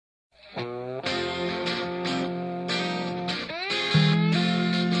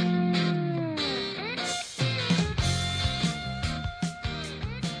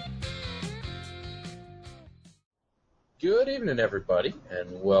evening, everybody,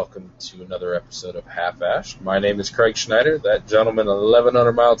 and welcome to another episode of Half-Ashed. My name is Craig Schneider. That gentleman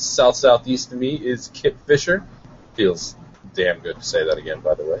 1,100 miles south-southeast of me is Kip Fisher. Feels damn good to say that again,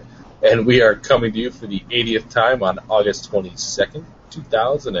 by the way. And we are coming to you for the 80th time on August 22nd,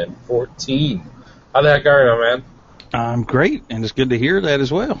 2014. How the heck are you, my man? I'm great, and it's good to hear that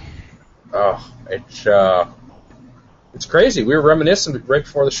as well. Oh, it's crazy. We were reminiscing right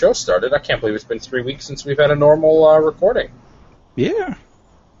before the show started. I can't believe it's been 3 weeks since we've had a normal recording. Yeah.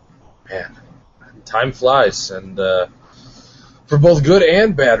 Man, time flies, and for both good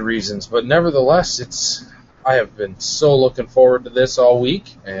and bad reasons. But nevertheless, I have been so looking forward to this all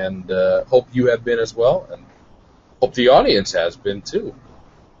week, and hope you have been as well, and hope the audience has been too.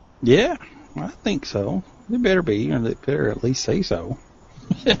 Yeah, I think so. They better be, or they better at least say so.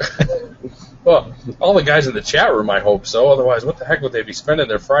 Well, all the guys in the chat room, I hope so. Otherwise, what the heck would they be spending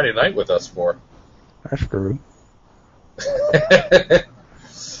their Friday night with us for? That's true.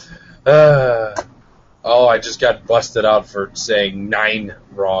 I just got busted out for saying 9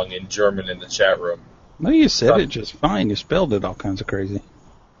 wrong in German in the chat room. No, you said it just fine. You spelled it all kinds of crazy.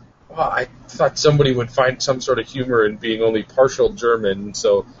 Well, I thought somebody would find some sort of humor in being only partial German,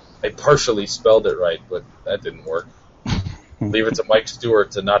 so I partially spelled it right, but that didn't work. Leave it to Mike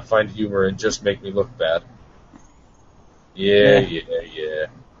Stewart to not find humor and just make me look bad. Yeah.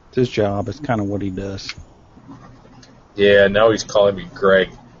 It's his job. It's kind of what he does. Yeah, now he's calling me Greg.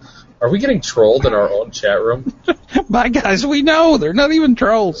 Are we getting trolled in our own chat room? My guys, we know. They're not even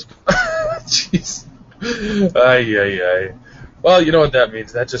trolls. Jeez. Ay. Well, you know what that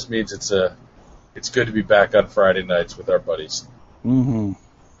means. That just means it's good to be back on Friday nights with our buddies. Mm-hmm.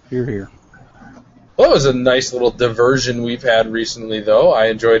 Here. Well, it was a nice little diversion we've had recently, though. I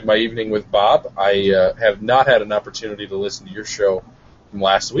enjoyed my evening with Bob. I have not had an opportunity to listen to your show from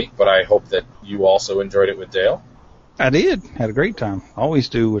last week, but I hope that you also enjoyed it with Dale. I did. Had a great time. Always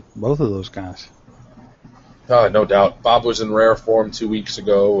do with both of those guys. Oh, no doubt. Bob was in rare form 2 weeks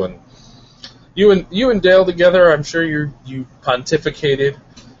ago, and you and Dale together, I'm sure you pontificated,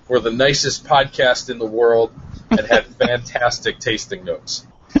 were the nicest podcast in the world and had fantastic tasting notes.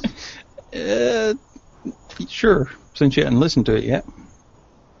 Sure, since you hadn't listened to it yet.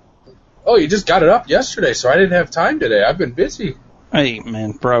 Oh, you just got it up yesterday, so I didn't have time today. I've been busy. Hey,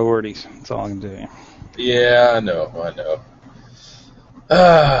 man, priorities. That's all I can tell you. Yeah, I know.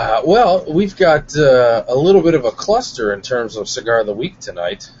 Well, we've got a little bit of a cluster in terms of Cigar of the Week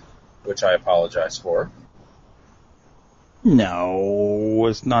tonight, which I apologize for. No,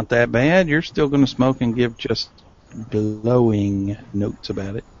 it's not that bad. You're still going to smoke and give just glowing notes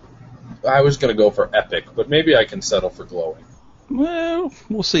about it. I was going to go for epic, but maybe I can settle for glowing. Well,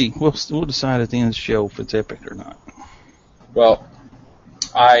 we'll see. We'll decide at the end of the show if it's epic or not. Well,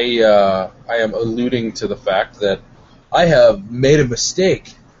 I am alluding to the fact that I have made a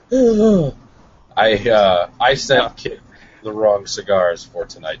mistake. I sent Kit the wrong cigars for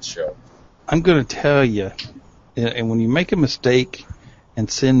tonight's show. I'm going to tell you, and when you make a mistake and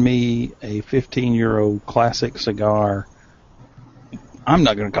send me a 15-year-old classic cigar, I'm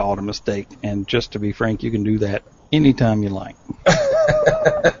not going to call it a mistake, and just to be frank, you can do that anytime you like.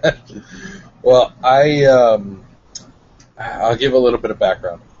 Well, I'll give a little bit of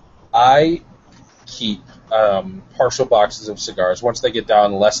background. I keep partial boxes of cigars. Once they get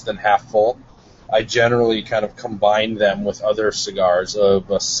down less than half full, I generally kind of combine them with other cigars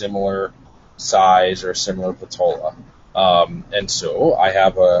of a similar size or similar patola. And so I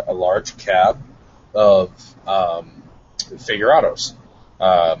have a large cab of Figurados.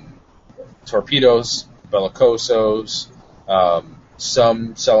 Torpedoes, Belicosos,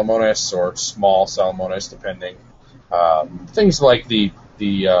 some Salamones or small Salamones, depending. Things like the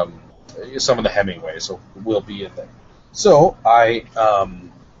some of the Hemingways will be in there. So I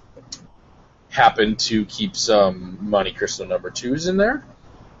happen to keep some Monte Cristo No. 2s in there,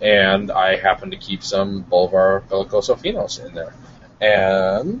 and I happen to keep some Bolivar Belicoso Finos in there.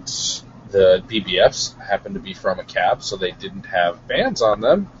 And the BBFs happen to be from a cab, so they didn't have bands on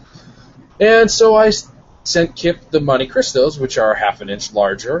them. And so I sent Kip the Monte Cristos, which are half an inch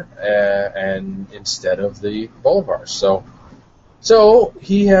larger, and instead of the Bolivars. So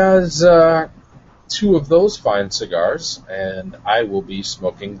he has 2 of those fine cigars, and I will be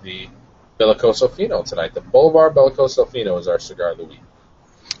smoking the Belicoso Fino tonight. The Bolivar Belicoso Fino is our cigar of the week.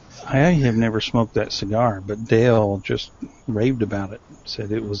 I have never smoked that cigar, but Dale just raved about it. Said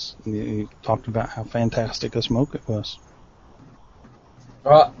he talked about how fantastic a smoke it was.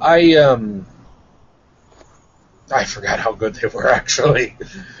 I forgot how good they were, actually.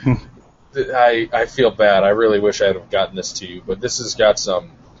 I feel bad. I really wish I had have gotten this to you, but this has got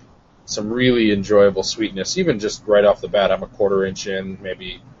some some really enjoyable sweetness, even just right off the bat. I'm a quarter inch in,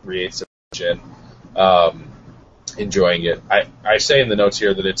 maybe 3/8 inch in, enjoying it. I say in the notes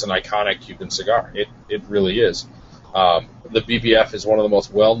here that it's an iconic Cuban cigar. It really is. The BBF is one of the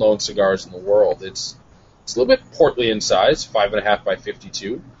most well-known cigars in the world. It's a little bit portly in size, 5.5 by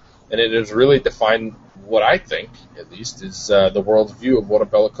 52, and it has really defined what I think, at least, is the world's view of what a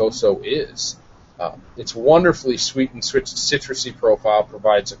Belicoso is. Its wonderfully sweet and citrusy profile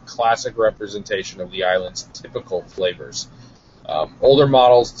provides a classic representation of the island's typical flavors. Older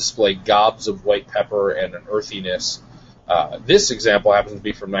models display gobs of white pepper and an earthiness. This example happens to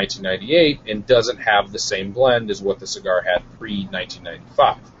be from 1998 and doesn't have the same blend as what the cigar had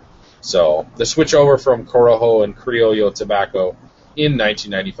pre-1995. So the switch over from Corojo and Criollo tobacco in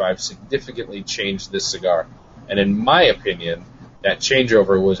 1995 significantly changed this cigar. And in my opinion, that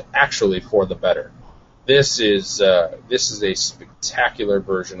changeover was actually for the better. This is a spectacular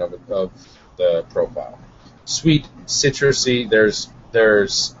version of the profile. Sweet, citrusy.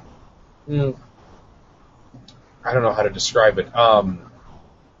 There's I don't know how to describe it. I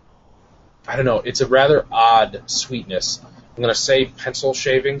don't know. It's a rather odd sweetness. I'm going to say pencil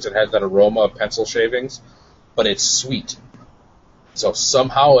shavings. It has that aroma of pencil shavings, but it's sweet. So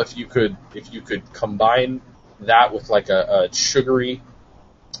somehow, if you could combine that with like a sugary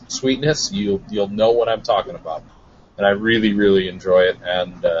sweetness, you'll know what I'm talking about. And I really, really enjoy it,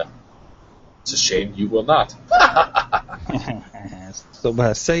 and it's a shame you will not. So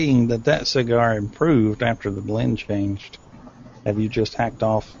by saying that cigar improved after the blend changed, have you just hacked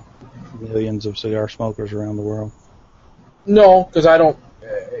off millions of cigar smokers around the world? No, because I don't.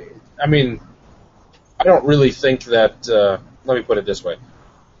 I don't really think that. Let me put it this way.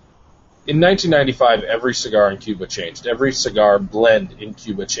 In 1995, every cigar in Cuba changed. Every cigar blend in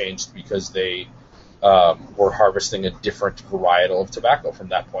Cuba changed because they were harvesting a different varietal of tobacco from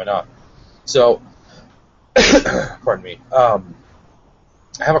that point on. So, pardon me.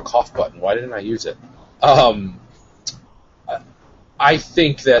 I have a cough button. Why didn't I use it? I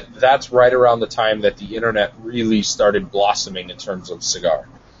think that's right around the time that the internet really started blossoming in terms of cigar.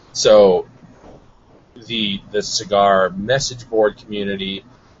 So the cigar message board community,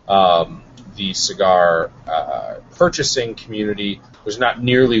 the cigar purchasing community was not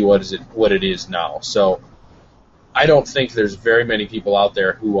nearly what it is now. So I don't think there's very many people out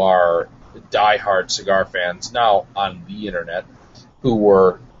there who are diehard cigar fans now on the internet who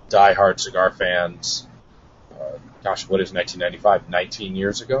were diehard cigar fans. What is 1995? 19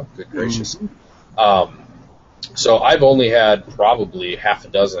 years ago? Good gracious. So I've only had probably half a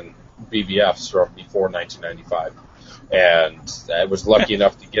dozen BBFs from before 1995. And I was lucky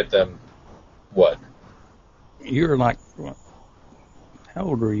enough to get them, what? You're like, how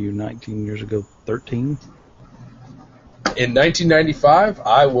old were you 19 years ago? 13? In 1995,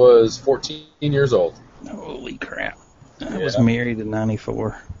 I was 14 years old. Holy crap. I was married in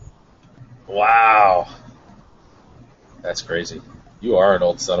 94. Wow. That's crazy. You are an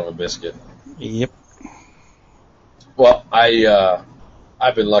old son of a biscuit. Yep. Well,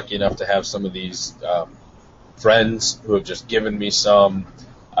 I've been lucky enough to have some of these friends who have just given me some.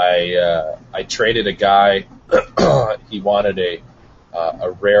 I traded a guy. He wanted a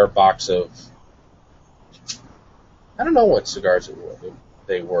rare box of, I don't know what cigars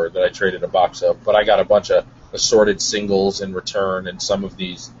they were that I traded a box of, but I got a bunch of assorted singles in return, and some of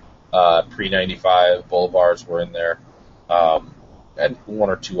these pre-95 Bolivars were in there. And one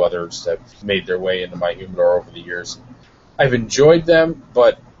or two others have made their way into my humidor over the years. I've enjoyed them,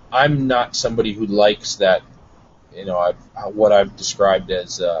 but I'm not somebody who likes that, what I've described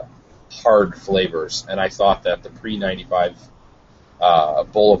as hard flavors. And I thought that the pre-95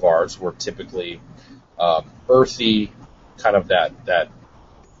 Bolivars were typically earthy, kind of that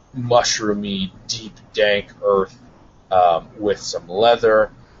mushroomy, deep, dank earth with some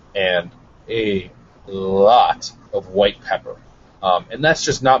leather and a lot of white pepper. And that's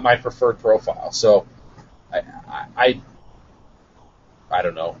just not my preferred profile. So I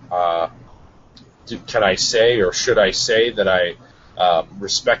don't know. Can I say, or should I say, that I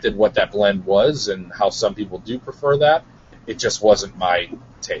respected what that blend was and how some people do prefer that? It just wasn't my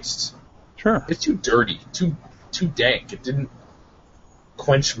taste. Sure. It's too dirty, too dank. It didn't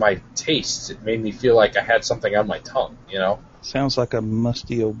quench my tastes. It made me feel like I had something on my tongue, Sounds like a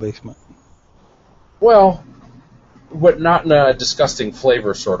musty old basement. Well, but not in a disgusting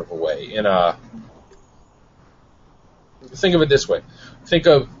flavor sort of a way. Think of it this way. Think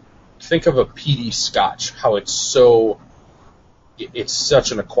of a peaty Scotch. How it's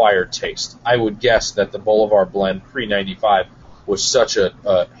such an acquired taste. I would guess that the Bolivar blend pre-95 was such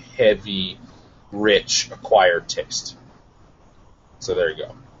a heavy, rich, acquired taste. So there you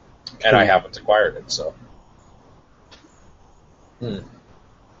go. and I haven't acquired it. So,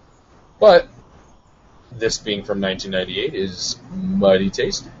 but this being from 1998 is mighty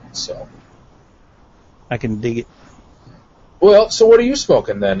tasty. So, I can dig it. well, so what are you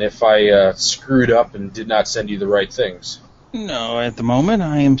smoking then? If I screwed up and did not send you the right things. No, at the moment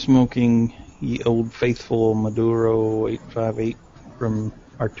I am smoking the Old Faithful Maduro 858 from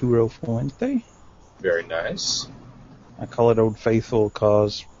Arturo Fuente. Very nice. I call it Old Faithful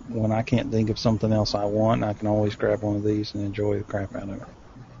because when I can't think of something else I want, I can always grab one of these and enjoy the crap out of it.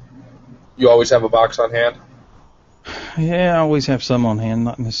 You always have a box on hand? Yeah, I always have some on hand,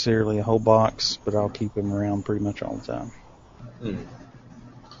 not necessarily a whole box, but I'll keep them around pretty much all the time.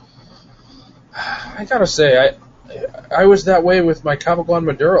 I gotta say, I was that way with my Cabaguan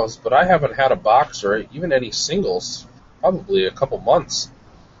Maduros, but I haven't had a box or even any singles probably a couple months.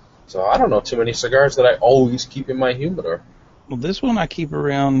 So I don't know too many cigars that I always keep in my humidor. Well, this one I keep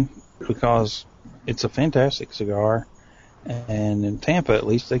around because it's a fantastic cigar, and in Tampa at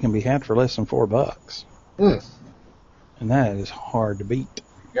least they can be had for less than $4. And that is hard to beat.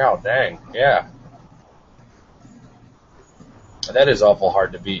 Oh, dang, yeah. That is awful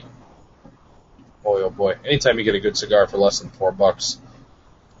hard to beat. Boy, oh boy. Anytime you get a good cigar for less than $4,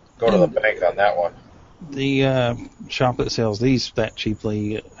 go to the bank on that one. The shop that sells these that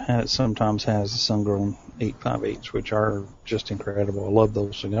cheaply sometimes has the sun-grown 858s, which are just incredible. I love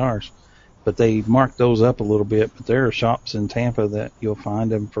those cigars. But they mark those up a little bit, but there are shops in Tampa that you'll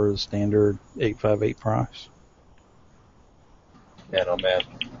find them for the standard 858 price. Man, oh man.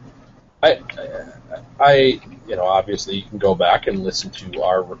 I obviously you can go back and listen to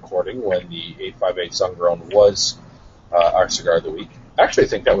our recording when the 858 Sun-Grown was our cigar of the week. I actually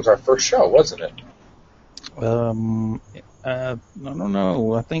think that was our first show, wasn't it? I don't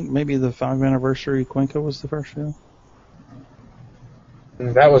know. I think maybe the 5th anniversary Cuenca was the first show.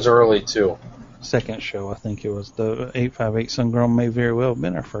 That was early, too. Second show, I think it was. The 858 Sun-Grown may very well have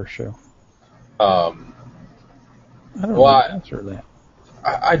been our first show. I don't know the answer to that.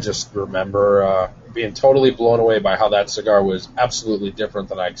 I just remember being totally blown away by how that cigar was absolutely different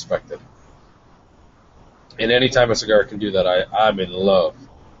than I expected. And anytime a cigar can do that, I'm in love.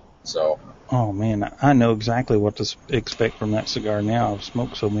 So. Oh, man, I know exactly what to expect from that cigar now. I've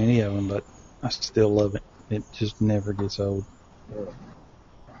smoked so many of them, but I still love it. It just never gets old. Yeah.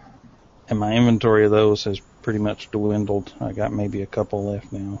 And my inventory of those has pretty much dwindled. I got maybe a couple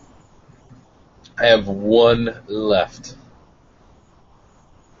left now. I have one left.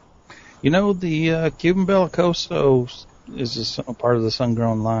 You know, the Cuban Belicoso is a part of the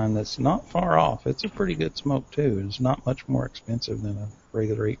Sun-Grown line that's not far off. It's a pretty good smoke, too. It's not much more expensive than a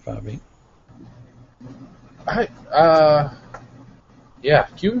regular 858. Yeah,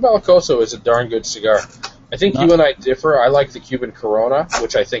 Cuban Belicoso is a darn good cigar. I think you and I differ. I like the Cuban Corona,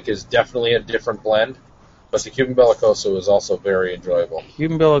 which I think is definitely a different blend. But the Cuban Belicoso is also very enjoyable.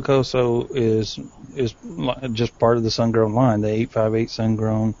 Cuban Belicoso is just part of the Sun-Grown line. The 858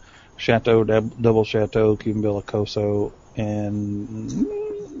 Sun-Grown, Chateau, Double Chateau, Cuban Belicoso, and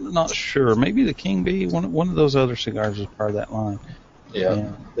not sure. Maybe the King Bee, one of those other cigars is part of that line. Yeah.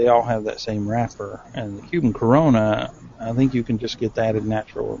 And they all have that same wrapper. And the Cuban Corona, I think you can just get that in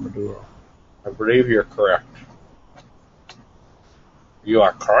natural or Maduro. I believe you're correct. You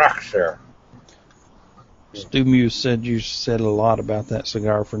are correct, sir. Stu Muse said you said a lot about that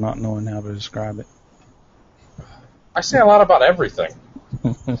cigar for not knowing how to describe it. I say a lot about everything.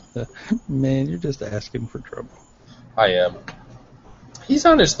 Man, you're just asking for trouble. I am. He's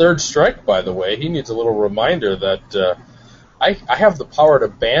on his third strike, by the way. He needs a little reminder that I have the power to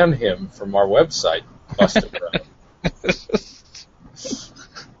ban him from our website. Busted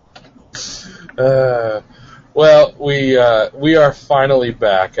well, we are finally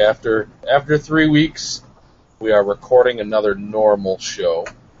back after 3 weeks. We are recording another normal show,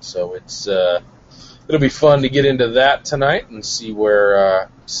 so it'll be fun to get into that tonight and see where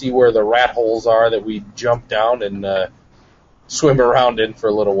the rat holes are that we jump down and swim around in for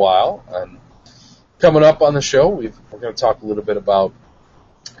a little while. Coming up on the show, we're going to talk a little bit about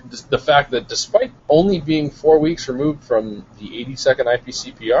the fact that despite only being 4 weeks removed from the 82nd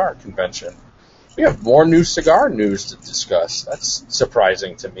IPCPR convention, we have more new cigar news to discuss. That's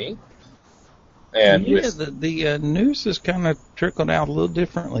surprising to me. And yeah, the news has kind of trickled out a little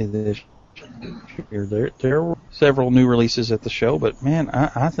differently this year. There were several new releases at the show, but man,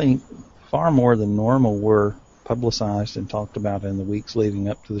 I think far more than normal were publicized and talked about in the weeks leading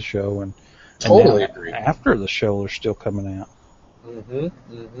up to the show, and totally agree. After the show, they're still coming out.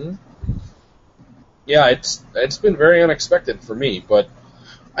 Yeah, it's been very unexpected for me, but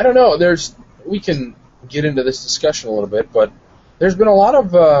I don't know. We can get into this discussion a little bit, but there's been a lot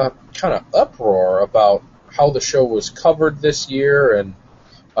of kind of uproar about how the show was covered this year and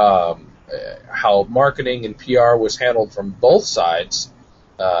how marketing and PR was handled from both sides,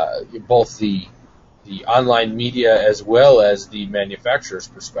 both the online media as well as the manufacturer's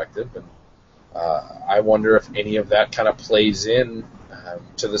perspective. And I wonder if any of that kind of plays in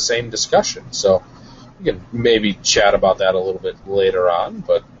to the same discussion. So we can maybe chat about that a little bit later on.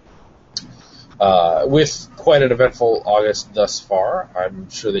 But with quite an eventful August thus far, I'm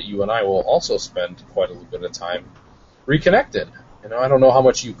sure that you and I will also spend quite a little bit of time reconnected. I don't know how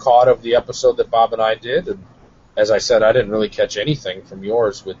much you caught of the episode that Bob and I did, and as I said, I didn't really catch anything from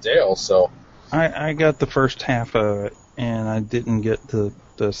yours with Dale, so... I got the first half of it, and I didn't get the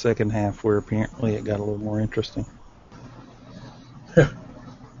second half where apparently it got a little more interesting.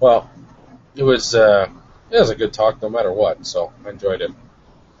 Well, it was a good talk no matter what, so I enjoyed it.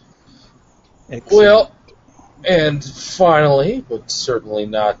 Excellent. Well, and finally, but certainly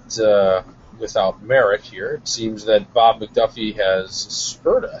not without merit here, it seems that Bob McDuffie has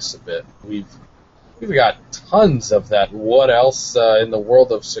spurred us a bit. We've got tons of that what else in the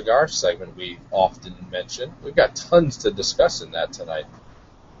world of cigar segment we often mention. We've got tons to discuss in that tonight,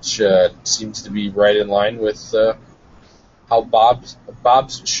 which seems to be right in line with how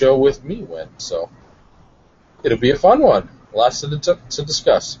Bob's show with me went. So it'll be a fun one. Lots to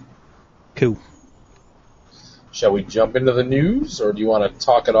discuss. Cool. Shall we jump into the news, or do you want to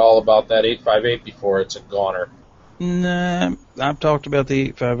talk at all about that 858 before it's a goner? Nah, I've talked about the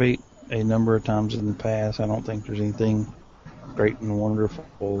 858 a number of times in the past. I don't think there's anything great and wonderful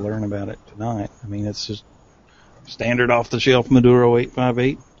to learn about it tonight. I mean, it's just standard off-the-shelf Maduro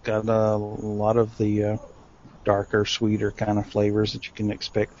 858. Got a lot of the darker, sweeter kind of flavors that you can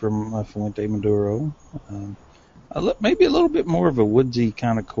expect from a Fuente Maduro. Maybe a little bit more of a woodsy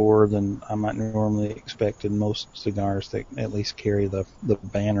kind of core than I might normally expect in most cigars that at least carry the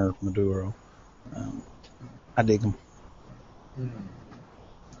banner Maduro. I dig them.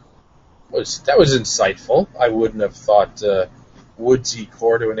 That was insightful. I wouldn't have thought woodsy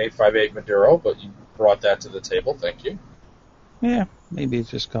core to an 858 Maduro, but you brought that to the table. Thank you. Yeah, maybe it's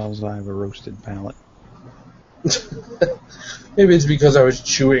just because I have a roasted palate. Maybe it's because I was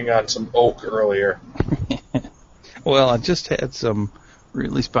chewing on some oak earlier. Well, I just had some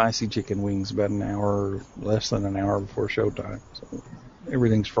really spicy chicken wings about an hour, less than an hour before showtime. So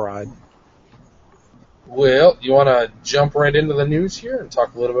everything's fried. Well, you want to jump right into the news here and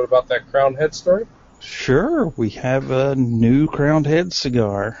talk a little bit about that Crowned Head story? Sure. We have a new Crowned Head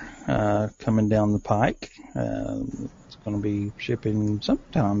cigar coming down the pike. It's going to be shipping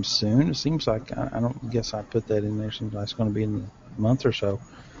sometime soon. It seems like, I don't guess I put that in there. Seems like it's going to be in a month or so.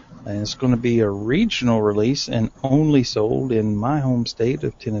 And it's going to be a regional release and only sold in my home state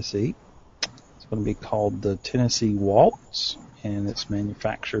of Tennessee. It's going to be called the Tennessee Waltz, and it's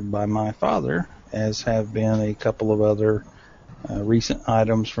manufactured by my father, as have been a couple of other recent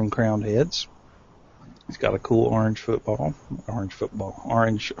items from Crowned Heads. It's got a cool orange foot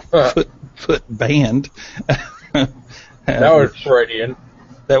band. That was Freudian.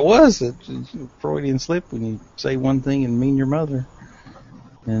 That was a Freudian slip when you say one thing and mean your mother.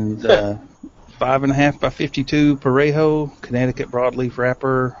 And 5.5 by 52 Parejo, Connecticut broadleaf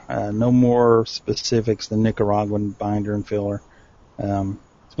wrapper. No more specifics than Nicaraguan binder and filler.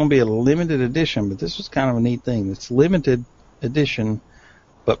 It's going to be a limited edition, but this was kind of a neat thing. It's limited edition,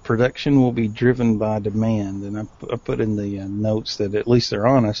 but production will be driven by demand. And I put in the notes that at least they're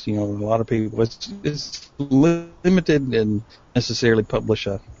honest. A lot of people, it's limited and necessarily publish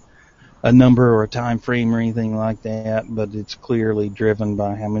a number or a time frame or anything like that, but it's clearly driven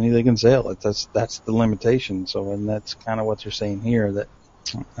by how many they can sell. That's the limitation. So, and that's kind of what they're saying here, that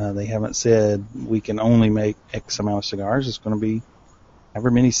they haven't said we can only make X amount of cigars. It's going to be however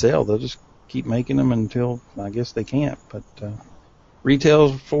many sell. They'll just keep making them until I guess they can't. But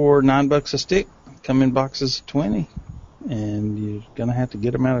retails for $9 a stick, come in boxes of 20, and you're going to have to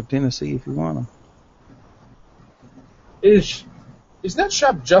get them out of Tennessee if you want them. Is that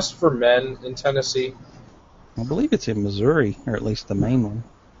shop just for men in Tennessee? I believe it's in Missouri, or at least the main one.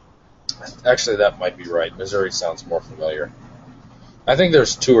 Actually, that might be right. Missouri sounds more familiar. I think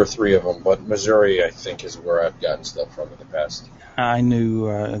there's 2 or 3 of them, but Missouri, I think, is where I've gotten stuff from in the past. I knew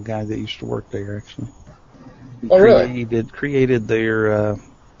a guy that used to work there, actually. Oh, really? Created their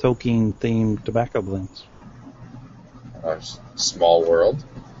Tolkien-themed tobacco blends. Small world.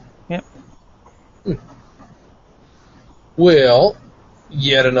 Yep. Well,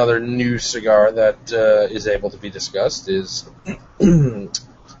 yet another new cigar that is able to be discussed is an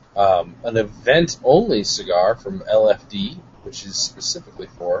event-only cigar from LFD, which is specifically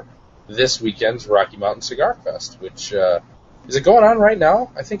for this weekend's Rocky Mountain Cigar Fest, which Is it going on right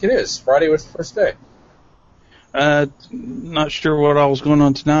now? I think it is. Friday was the first day. Not sure what all was going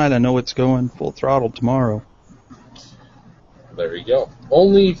on tonight. I know it's going full throttle tomorrow. There you go.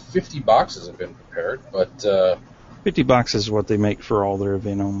 Only 50 boxes have been prepared, but 50 boxes is what they make for all their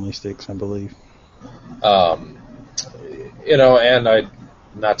event-only sticks, I believe. And I'm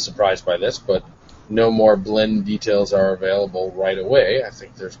not surprised by this, but no more blend details are available right away. I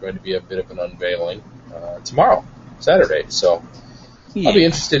think there's going to be a bit of an unveiling tomorrow, Saturday. So I'll be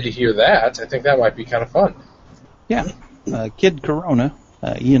interested to hear that. I think that might be kind of fun. Yeah. Kid Corona,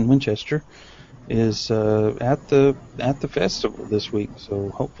 Ian Winchester, is at the festival this week, so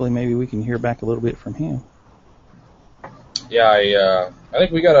hopefully maybe we can hear back a little bit from him. Yeah, I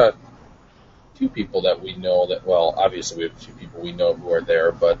think we got a few people that we know that, well, obviously we have a few people we know who are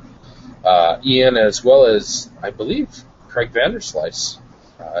there, but Ian, as well as, I believe, Craig Vanderslice,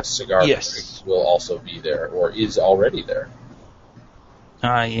 Cigar Yes. will also be there, or is already there.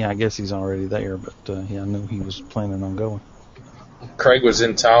 Yeah, I guess he's already there, but I knew he was planning on going. Craig was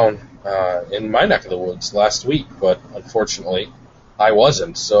in town in my neck of the woods last week, but unfortunately I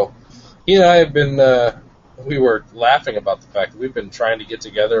wasn't. So he and I have been, we were laughing about the fact that we've been trying to get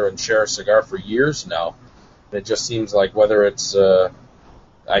together and share a cigar for years now. And it just seems like whether it's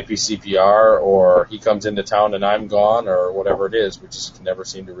IPCPR or he comes into town and I'm gone or whatever it is, we just can never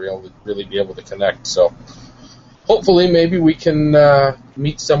seem to really be able to connect. So hopefully maybe we can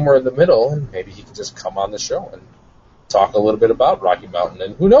meet somewhere in the middle, and maybe he can just come on the show and talk a little bit about Rocky Mountain.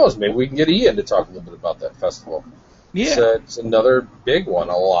 And who knows, maybe we can get Ian to talk a little bit about that festival. Yeah. It's another big one,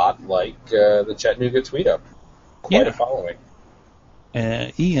 a lot like the Chattanooga Tweet Up. Quite a following.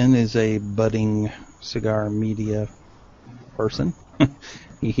 Ian is a budding cigar media person.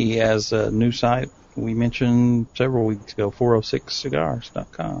 He has a new site we mentioned several weeks ago,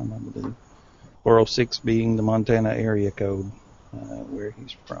 406cigars.com, I believe. 406 being the Montana area code where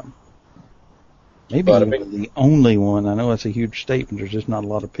he's from. Maybe the only one. I know it's a huge state, but there's just not a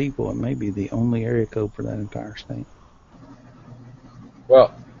lot of people. It may be the only area code for that entire state.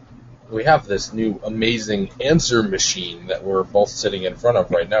 Well, we have this new amazing answer machine that we're both sitting in front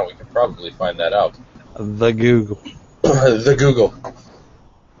of right now. We can probably find that out. The Google. The Google.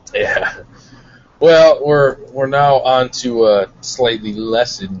 Yeah. Well, we're now on to a slightly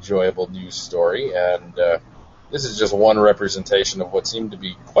less enjoyable news story, and this is just one representation of what seemed to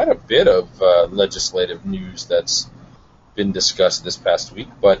be quite a bit of legislative news that's been discussed this past week.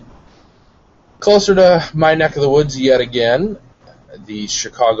 But closer to my neck of the woods yet again, the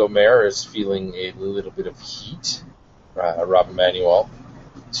Chicago mayor is feeling a little bit of heat. Rahm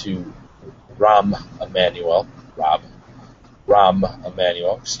Emanuel,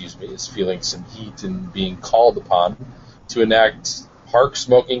 is feeling some heat and being called upon to enact park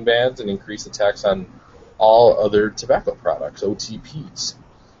smoking bans and increase the tax on all other tobacco products, OTPs,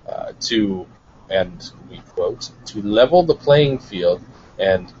 and we quote, to level the playing field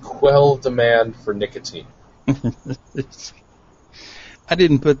and quell demand for nicotine. I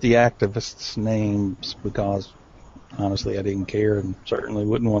didn't put the activists' names because, honestly, I didn't care and certainly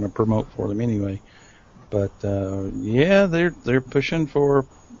wouldn't want to promote for them anyway. But, they're pushing for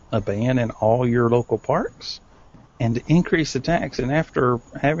a ban in all your local parks and to increase the tax. And after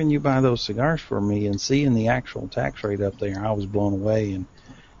having you buy those cigars for me and seeing the actual tax rate up there, I was blown away.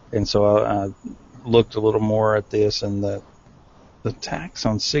 And so I looked a little more at this, and the tax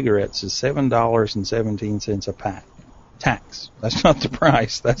on cigarettes is $7.17 a pack. Tax. That's not the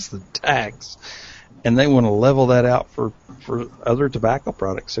price. That's the tax. And they want to level that out for other tobacco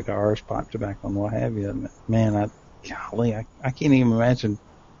products, cigars, pipe tobacco, and what have you. Man, I can't even imagine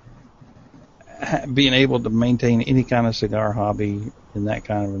being able to maintain any kind of cigar hobby in that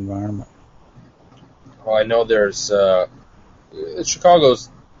kind of environment. Well, I know there's Chicago's,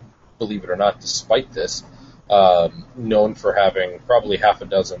 believe it or not, despite this, known for having probably half a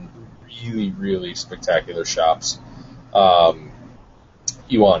dozen really, really spectacular shops.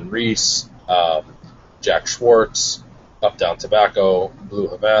 Yuan Reese, Jack Schwartz, Uptown Tobacco, Blue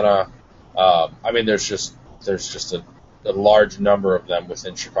Havana. There's just a large number of them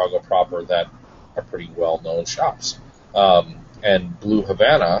within Chicago proper that are pretty well-known shops. And Blue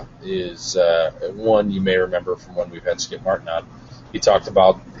Havana is one you may remember from when we've had Skip Martin on. He talked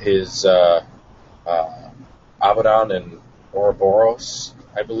about his Abaddon and Ouroboros,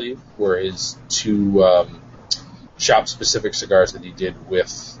 I believe, were his two shop-specific cigars that he did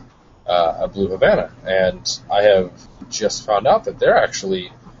with a Blue Havana. And I have just found out that they're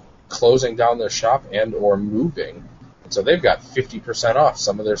actually closing down their shop and or moving. And so they've got 50% off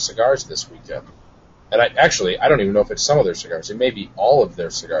some of their cigars this weekend. And I don't even know if it's some of their cigars. It may be all of their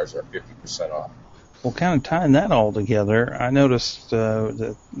cigars are 50% off. Well, kind of tying that all together, I noticed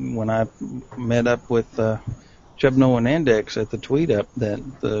that when I met up with Chubno and Index at the Tweet Up,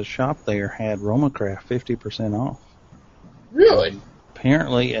 that the shop there had Romacraft 50% off. Really?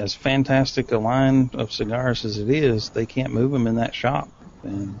 Apparently, as fantastic a line of cigars as it is, they can't move them in that shop,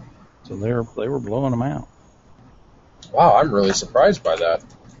 and so they were blowing them out. Wow, I'm really surprised by that.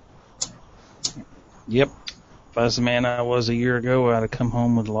 Yep. If I was the man I was a year ago, I'd have come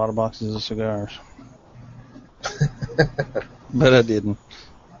home with a lot of boxes of cigars. But I didn't.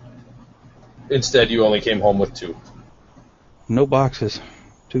 Instead, you only came home with 2. No boxes,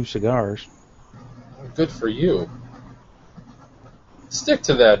 2 cigars. Good for you. Stick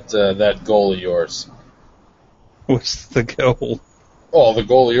to that goal of yours. What's the goal? Oh, the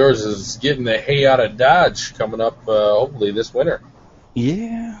goal of yours is getting the hay out of Dodge coming up, hopefully this winter.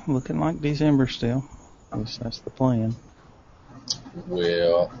 Yeah, looking like December still. At least that's the plan.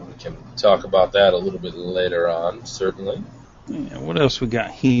 Well, we can talk about that a little bit later on, certainly. Yeah, what else we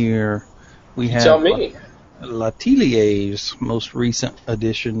got here? We have Tell me. L'Atelier's most recent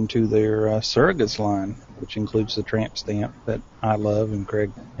addition to their surrogates line, which includes the tramp stamp that I love and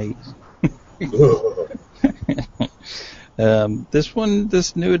Craig hates.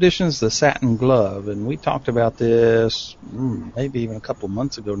 This new edition is the satin glove, and we talked about this maybe even a couple of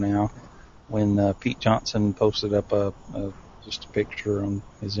months ago now when Pete Johnson posted up just a picture on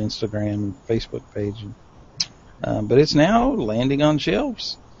his Instagram and Facebook page. But it's now landing on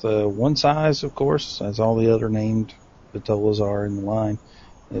shelves. It's one size, of course, as all the other named Vitolas are in the line.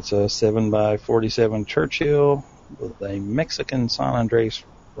 It's a 7x47 Churchill with a Mexican San Andres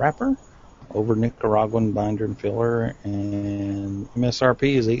wrapper over Nicaraguan binder and filler, and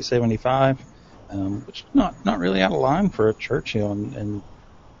MSRP is $8.75, which is not really out of line for a Churchill. And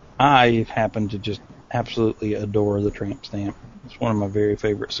I happen to just absolutely adore the tramp stamp. It's one of my very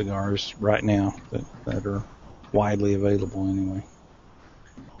favorite cigars right now that are widely available anyway.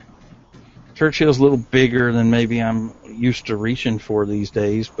 Churchill's a little bigger than maybe I'm used to reaching for these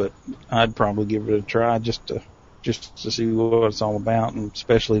days, but I'd probably give it a try just to see what it's all about, and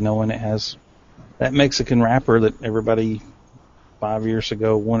especially knowing it has that Mexican wrapper that everybody 5 years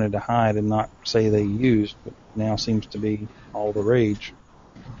ago wanted to hide and not say they used, but now seems to be all the rage.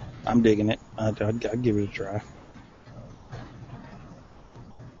 I'm digging it. I'd give it a try.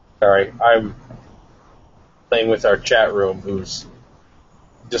 Sorry, I'm playing with our chat room who's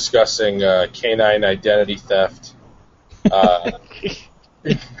discussing canine identity theft,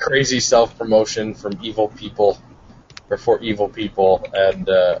 crazy self-promotion from evil people, or for evil people, and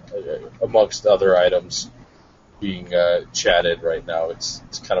amongst other items being chatted right now. It's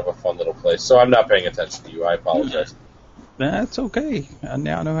kind of a fun little place. So I'm not paying attention to you. I apologize. That's okay. I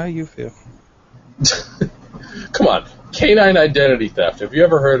now know how you feel. Come on. Canine identity theft. Have you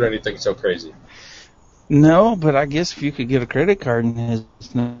ever heard anything so crazy? No, but I guess if you could get a credit card in his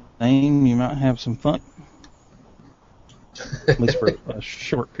name, you might have some fun. At least for a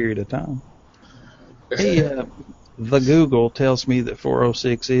short period of time. Hey, the Google tells me that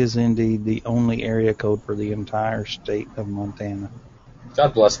 406 is indeed the only area code for the entire state of Montana.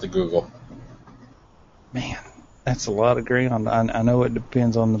 God bless the Google. Man, that's a lot of ground. I know it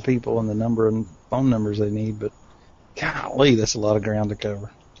depends on the people and the number and phone numbers they need, but golly, that's a lot of ground to cover.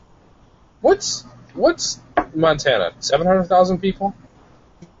 What's Montana? 700,000 people?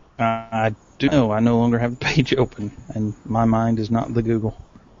 I do know. I no longer have the page open, and my mind is not the Google.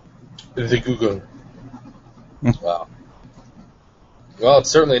 The Google. Wow. Well,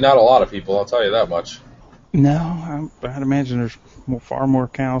 it's certainly not a lot of people, I'll tell you that much. No, I'd imagine there's far more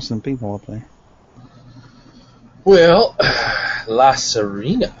cows than people up there. Well, Las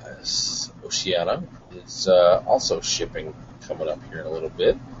Serenas, Oceana, is also shipping coming up here in a little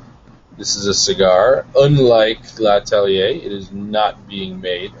bit. This is a cigar, unlike L'Atelier, it is not being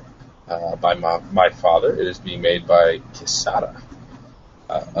made by my father. It is being made by Quesada,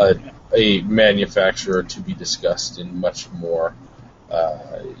 a manufacturer to be discussed in much more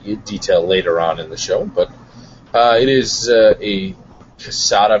detail later on in the show. But it is a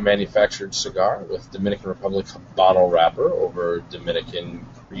Quesada manufactured cigar with Dominican Republic bottle wrapper over Dominican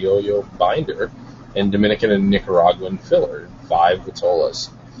Criollo binder and Dominican and Nicaraguan filler, 5 vitolas.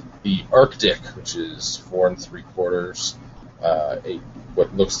 The Arctic, which is 4 3/4,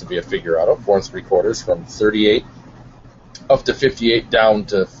 what looks to be a figure out of 4 3/4 from 38 up to 58 down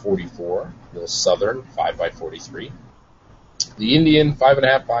to 44. The Southern 5x43. The Indian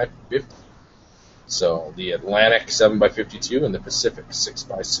 5.5 by 50. So the Atlantic 7x52 and the Pacific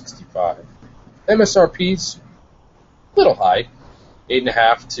 6x65. MSRP's a little high,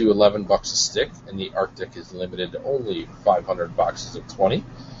 $8.50 to $11 a stick, and the Arctic is limited to only 500 boxes of 20.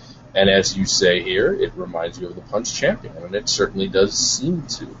 And as you say here, it reminds you of the Punch Champion, and it certainly does seem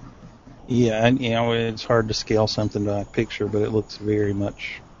to. Yeah, and it's hard to scale something to a picture, but it looks very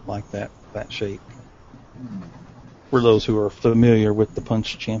much like that shape. For those who are familiar with the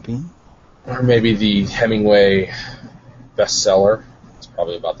Punch Champion. Or maybe the Hemingway bestseller. It's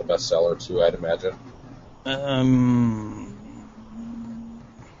probably about the bestseller too, I'd imagine.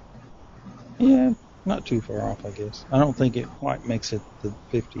 Yeah, not too far off, I guess. I don't think it quite makes it the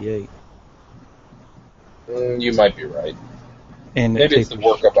 58. You might be right. And maybe it's the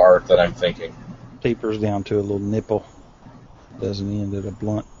work of art that I'm thinking. Tapers down to a little nipple. Doesn't end at a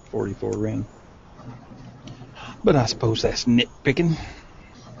blunt 44 ring. But I suppose that's nitpicking.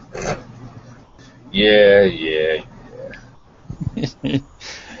 Yeah.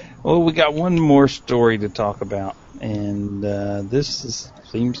 Well, we got one more story to talk about, and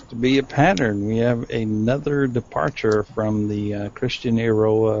seems to be a pattern. We have another departure from the Christian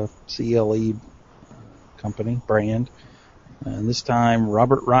Eiroa CLE company brand. This time,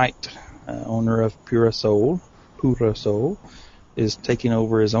 Robert Wright, owner of Pura Soul, is taking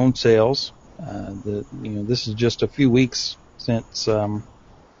over his own sales. This is just a few weeks since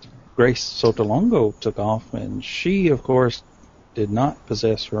Grace Sotolongo took off, and she, of course, did not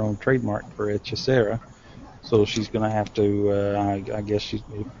possess her own trademark for Hechicera, so she's going to have to, I guess she's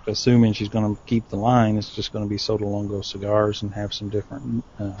assuming she's going to keep the line. It's just going to be Sotolongo cigars and have some different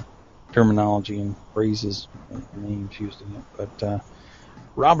terminology and phrases and names used in it. But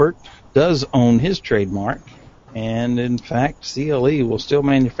Robert does own his trademark, and in fact, CLE will still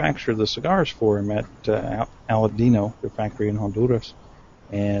manufacture the cigars for him at Aladino, the factory in Honduras.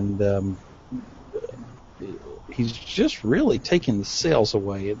 And he's just really taking the sales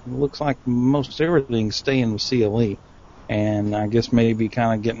away. It looks like most everything's staying with CLE, and I guess maybe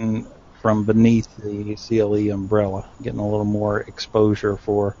kind of getting from beneath the CLE umbrella, getting a little more exposure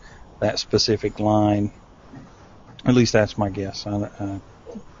for that specific line. At least that's my guess. I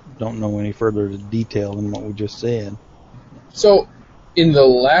don't know any further detail than what we just said. So, in the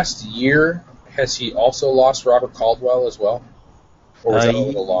last year, has he also lost Robert Caldwell as well? Or was that a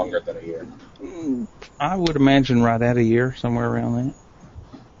little longer than a year? I would imagine right at a year, somewhere around that.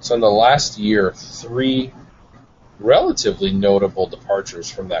 So in the last year, 3 relatively notable departures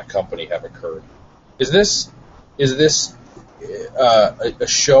from that company have occurred. Is this a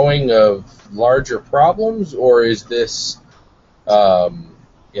showing of larger problems, or is this, to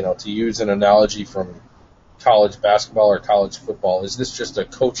use an analogy from college basketball or college football, is this just a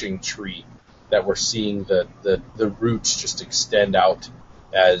coaching tree that we're seeing the roots just extend out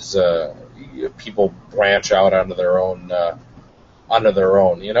as people branch out onto their own? Are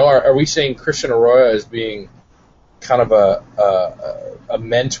we saying Christian Arroyo is being kind of a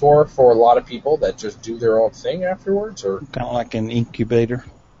mentor for a lot of people that just do their own thing afterwards, or kind of like an incubator?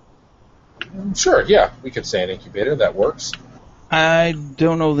 Sure, yeah, we could say an incubator. That works. I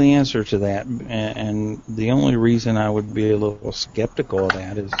don't know the answer to that, and the only reason I would be a little skeptical of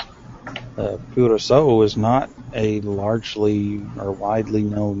that is Pura Soul is not a largely or widely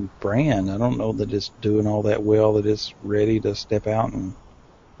known brand. I don't know that it's doing all that well that it's ready to step out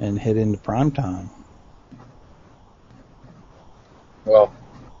and head into prime time. Well,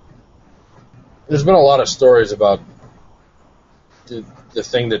 there's been a lot of stories about the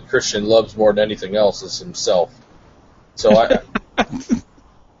thing that Christian loves more than anything else is himself. So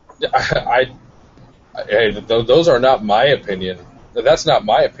those are not my opinion. That's not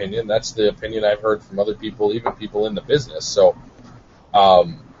my opinion. That's the opinion I've heard from other people, even people in the business. So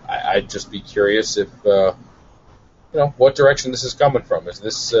I'd just be curious if, what direction this is coming from. Is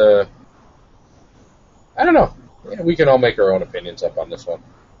this, I don't know. Yeah, we can all make our own opinions up on this one.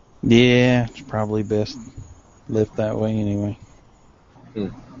 Yeah, it's probably best left that way anyway.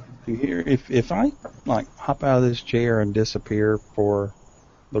 If I hop out of this chair and disappear for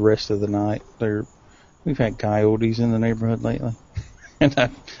the rest of the night, we've had coyotes in the neighborhood lately,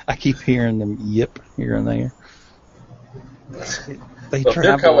 and I keep hearing them yip here and there. If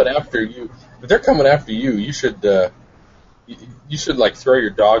they're coming after you, you should throw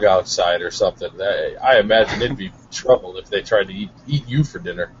your dog outside or something. I imagine it'd be trouble if they tried to eat you for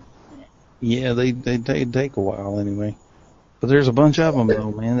dinner. Yeah, they take a while anyway. But there's a bunch of them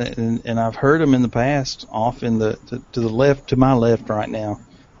though, man, and I've heard them in the past. Off in to my left right now,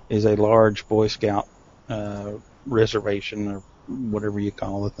 is a large Boy Scout reservation or whatever you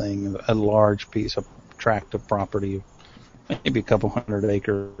call the thing, a large piece of tract of property, maybe a couple 100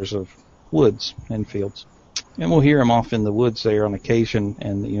 acres of woods and fields. And we'll hear them off in the woods there on occasion,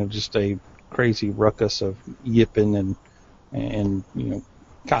 and just a crazy ruckus of yipping and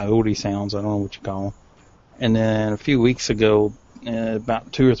coyote sounds. I don't know what you call them. And then a few weeks ago,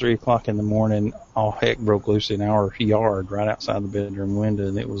 about 2 or 3 o'clock in the morning, all heck broke loose in our yard right outside the bedroom window,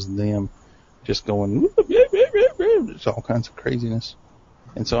 and it was them just going, it's all kinds of craziness.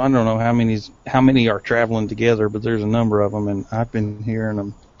 And so I don't know how many are traveling together, but there's a number of them, and I've been hearing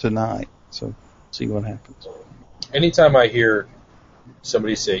them tonight. So see what happens. Anytime I hear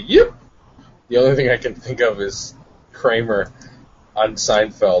somebody say, yep, the only thing I can think of is Kramer on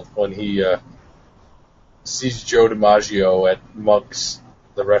Seinfeld when he sees Joe DiMaggio at Monk's,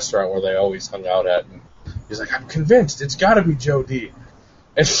 the restaurant where they always hung out at, and he's like, I'm convinced it's got to be Joe D.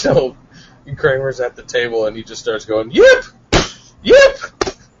 And so Kramer's at the table, and he just starts going, yep, yep,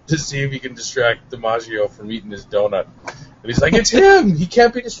 to see if he can distract DiMaggio from eating his donut. And he's like, it's him. He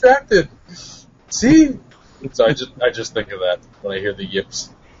can't be distracted. See? So I just think of that when I hear the yips,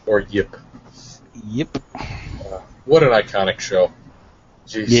 or yip. Yep. What an iconic show.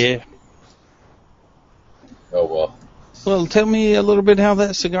 Jeez. Yeah. Oh, well. Well, tell me a little bit how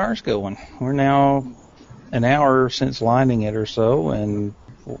that cigar's going. We're now an hour since lighting it or so, and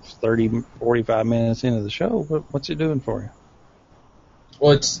 45 minutes into the show. What's it doing for you?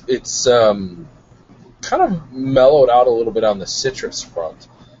 Well, it's kind of mellowed out a little bit on the citrus front.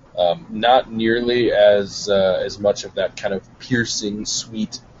 Not nearly as much of that kind of piercing,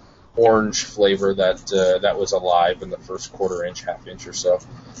 sweet orange flavor that was alive in the first quarter inch, half inch or so.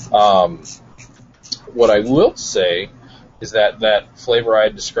 What I will say is that flavor I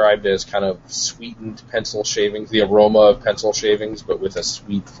had described as kind of sweetened pencil shavings, the aroma of pencil shavings, but with a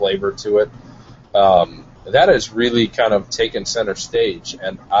sweet flavor to it. That has really kind of taken center stage,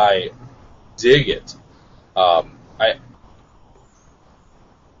 and I dig it. I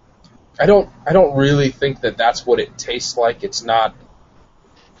don't really think that that's what it tastes like. It's not.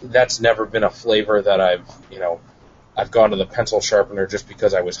 That's never been a flavor that I've gone to the pencil sharpener just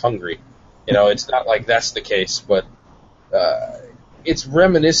because I was hungry. It's not like that's the case, but it's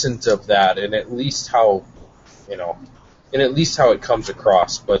reminiscent of that, and at least how it comes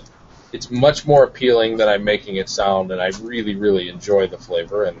across. But it's much more appealing than I'm making it sound, and I really, really enjoy the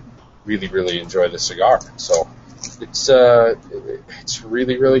flavor and really, really enjoy the cigar. So it's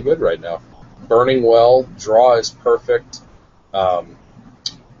really, really good right now. Burning well, draw is perfect.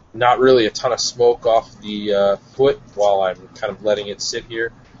 Not really a ton of smoke off the foot while I'm kind of letting it sit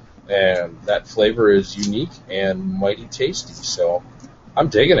here. And that flavor is unique and mighty tasty. So I'm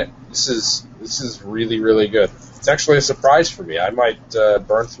digging it. This is really, really good. It's actually a surprise for me. I might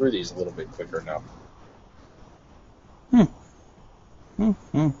burn through these a little bit quicker now.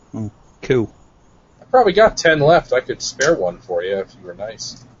 Cool. I probably got 10 left. I could spare one for you if you were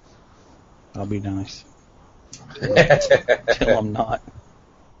nice. I'll be nice. Till I'm not.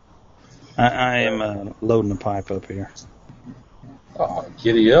 I am loading a pipe up here. Oh,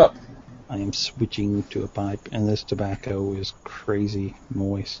 giddy up. I am switching to a pipe, and this tobacco is crazy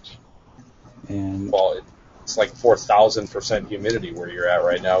moist. And well, it's like 4,000% humidity where you're at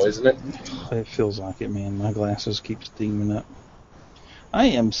right now, isn't it? It feels like it, man. My glasses keep steaming up. I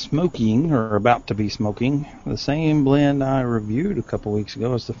am smoking, or about to be smoking, the same blend I reviewed a couple weeks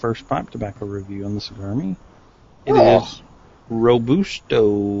ago as the first pipe tobacco review on the Cigar Me. It is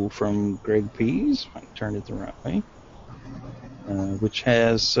Robusto from Greg Pease. I turned it the right way. Which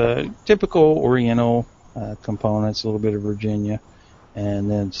has typical Oriental components, a little bit of Virginia, and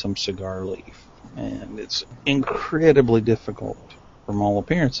then some cigar leaf. And it's incredibly difficult, from all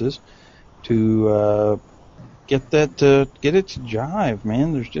appearances, to get it to jive,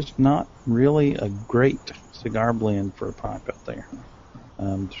 man. There's just not really a great cigar blend for a pipe out there.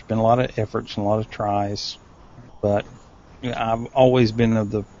 There's been a lot of efforts and a lot of tries, but I've always been of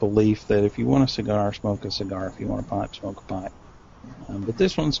the belief that if you want a cigar, smoke a cigar. If you want a pipe, smoke a pipe. But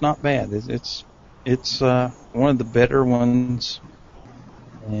this one's not bad. It's one of the better ones,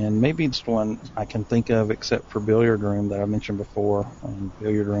 and maybe it's one I can think of except for Billiard Room that I mentioned before.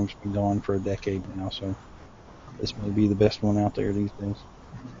 Billiard Room's been gone for a decade now, so this may be the best one out there these days.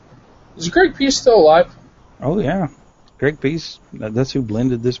 Is Greg Pease still alive? Oh, yeah. Greg Pease, that's who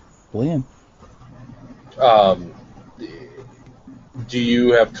blended this blend. Do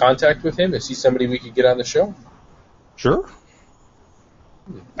you have contact with him? Is he somebody we could get on the show? Sure.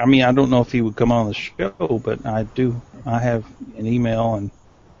 I mean, I don't know if he would come on the show, but I do. I have an email and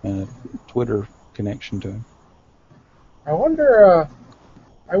a Twitter connection to him. I wonder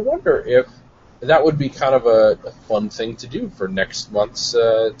if that would be kind of a fun thing to do for next month's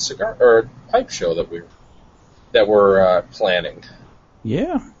cigar or pipe show that we're planning.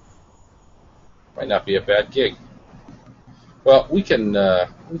 Yeah. Might not be a bad gig. Well, we can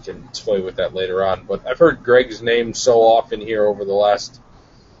toy with that later on. But I've heard Greg's name so often here over the last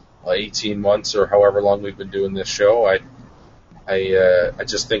 18 months or however long we've been doing this show. I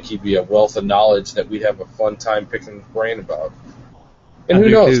just think he'd be a wealth of knowledge that we'd have a fun time picking his brain about. And I who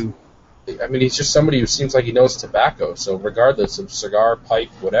do knows? too. I mean, he's just somebody who seems like he knows tobacco. So regardless of cigar, pipe,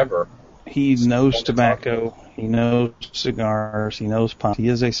 whatever, He knows fun to talk to. tobacco. He knows cigars. He knows pipe. He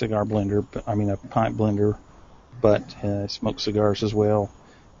is a cigar blender, a pipe blender, but smokes cigars as well.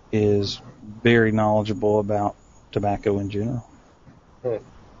 Is very knowledgeable about tobacco in general.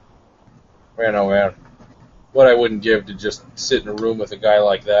 Man, oh man, what I wouldn't give to just sit in a room with a guy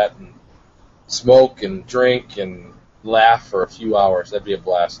like that and smoke and drink and laugh for a few hours. That'd be a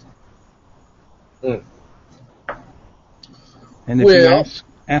blast. Mm. And if you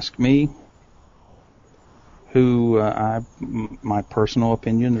ask me, my personal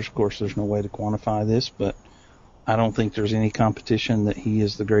opinion, of course, there's no way to quantify this, but I don't think there's any competition that he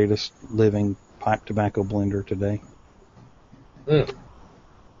is the greatest living pipe tobacco blender today. Mm.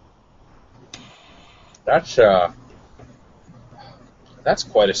 That's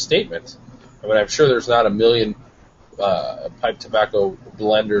quite a statement. I mean, I'm sure there's not a million pipe tobacco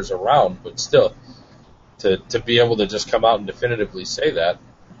blenders around, but still, to be able to just come out and definitively say that.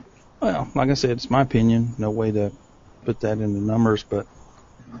 Well, like I said, it's my opinion. No way to put that into numbers, but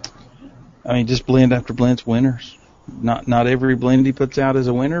I mean, just blend after blend's winners. Not every blend he puts out is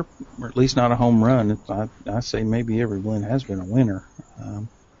a winner, or at least not a home run. I say maybe every blend has been a winner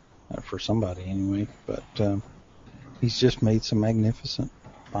for somebody anyway. But he's just made some magnificent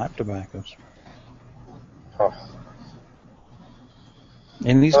pipe tobaccos. Huh.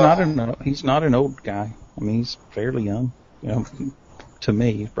 And he's not an old guy. I mean, he's fairly young. You know, to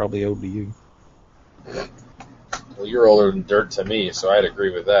me, he's probably old to you. Well, you're older than dirt to me, so I'd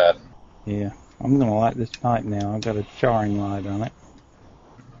agree with that. Yeah, I'm gonna light this pipe now. I've got a charring light on it.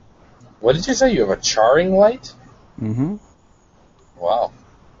 What did you say? You have a charring light? Mm-hmm. Wow.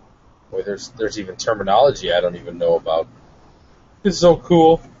 Boy, there's even terminology I don't even know about. It's so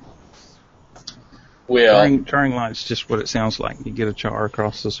cool. Well, Charring light's just what it sounds like. You get a char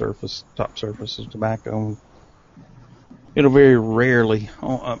across the top surface of tobacco. It'll very rarely,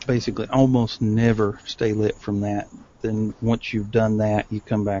 basically almost never stay lit from that. Then once you've done that, you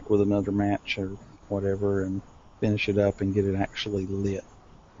come back with another match or whatever and finish it up and get it actually lit.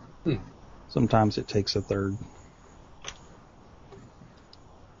 Sometimes it takes a third.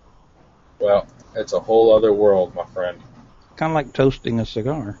 Well, it's a whole other world, my friend. Kind of like toasting a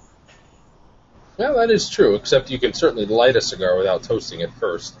cigar. Yeah, that is true, except you can certainly light a cigar without toasting it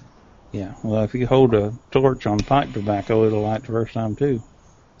first. Yeah, well, if you hold a torch on pipe tobacco, it'll light the first time too.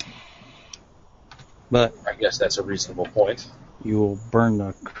 But I guess that's a reasonable point. You will burn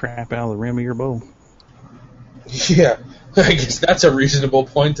the crap out of the rim of your bowl. Yeah, I guess that's a reasonable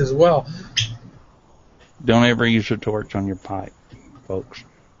point as well. Don't ever use a torch on your pipe, folks.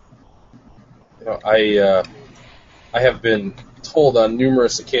 You know, I have been told on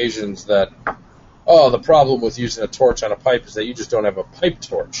numerous occasions that, the problem with using a torch on a pipe is that you just don't have a pipe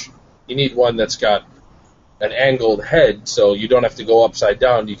torch. You need one that's got an angled head, so you don't have to go upside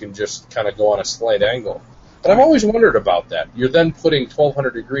down. You can just kind of go on a slight angle. But I've always wondered about that. You're then putting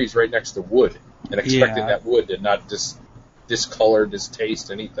 1,200 degrees right next to wood and expecting that wood to not discolor,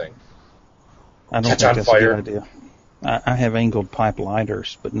 distaste anything. I don't Catch think on that's fire. a good idea. I have angled pipe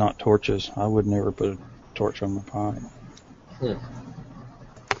lighters, but not torches. I would never put a torch on my pipe.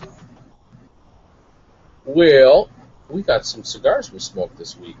 Well, we got some cigars we smoked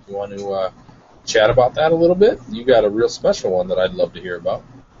this week. You want to chat about that a little bit? You got a real special one that I'd love to hear about.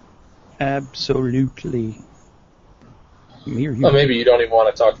 Absolutely. Well, maybe you don't even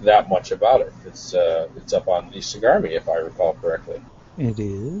want to talk that much about it. It's up on the Cigar Me, if I recall correctly. It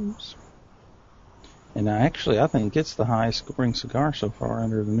is. And I think it's the highest scoring cigar so far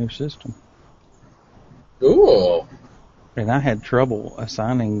under the new system. Ooh. And I had trouble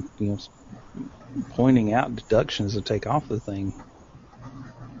assigning, pointing out deductions to take off the thing.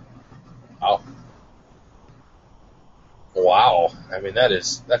 Wow. I mean,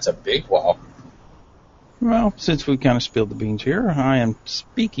 that's a big wow. Well, since we kind of spilled the beans here, I am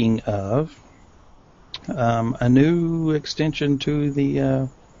speaking of a new extension to the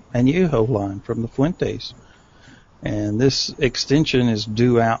Añejo line from the Fuentes. And this extension is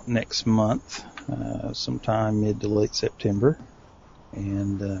due out next month, sometime mid to late September.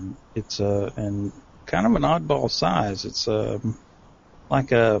 And it's and kind of an oddball size. It's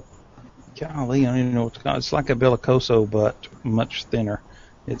like a, golly, I don't even know what to call it. It's like a Belicoso, but much thinner.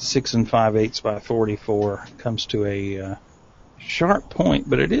 It's 6 5/8 by 44. Comes to a sharp point,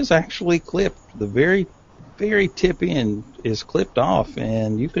 but it is actually clipped. The very, very tip end is clipped off,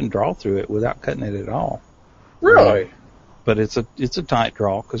 and you can draw through it without cutting it at all. Really? But it's a tight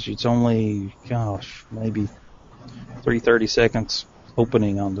draw because it's only, maybe 3/30 seconds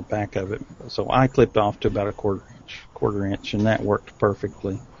opening on the back of it. So I clipped off to about a quarter inch, and that worked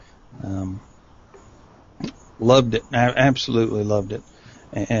perfectly. Loved it. I absolutely loved it.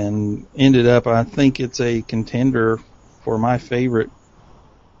 And ended up, I think it's a contender for my favorite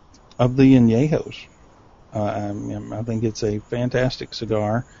of the Añejos. I think it's a fantastic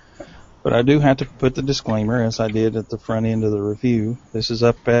cigar. But I do have to put the disclaimer, as I did at the front end of the review. This is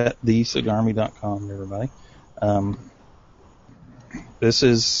up at thecigarme.com, everybody. This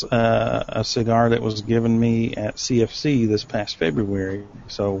is a cigar that was given me at CFC this past February.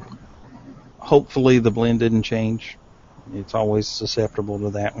 So hopefully the blend didn't change. It's always susceptible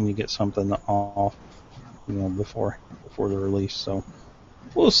to that when you get something off, before the release. So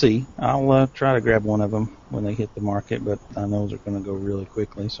we'll see. I'll try to grab one of them when they hit the market, but I know they're going to go really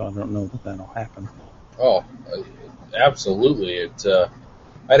quickly, so I don't know that that'll happen. Oh, absolutely.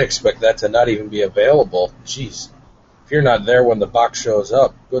 I'd expect that to not even be available. Jeez. If you're not there when the box shows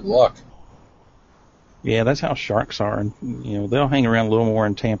up, good luck. Yeah, that's how sharks are. And, they'll hang around a little more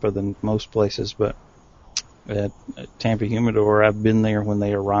in Tampa than most places, but at Tampa Humidor, I've been there when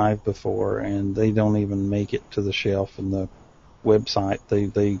they arrive before, and they don't even make it to the shelf in the website.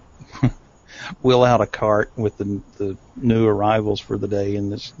 They wheel out a cart with the new arrivals for the day,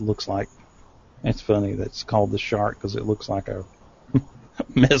 and this looks like, it's funny, that's called the shark because it looks like a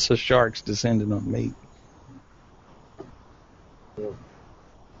mess of sharks descending on meat.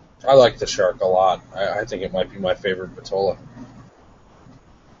 I like the shark a lot. I think it might be my favorite Vitola.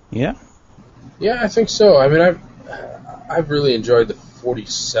 Yeah? Yeah, I think so. I mean, I've really enjoyed the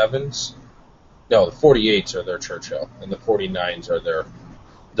 47s. No, the 48s are their Churchill, and the 49s are their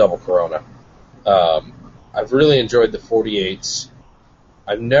Double Corona. I've really enjoyed the 48s.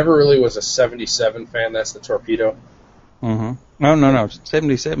 I never really was a 77 fan. That's the Torpedo. Mm-hmm. No.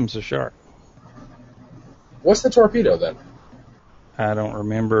 77's a shark. What's the Torpedo, then? I don't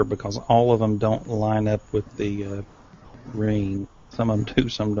remember because all of them don't line up with the ring. Some of them do,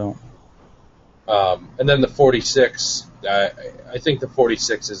 some don't. And then the 46, I think the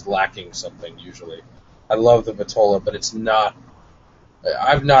 46 is lacking something usually. I love the Vitola, but it's not.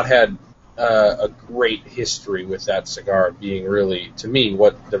 I've not had a great history with that cigar being really, to me,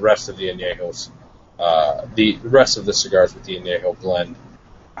 what the rest of the Añejos, the rest of the cigars with the Añejo blend.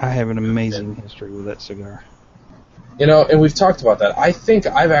 I have an amazing history with that cigar. And we've talked about that. I think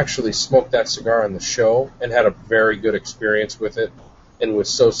I've actually smoked that cigar on the show and had a very good experience with it, and was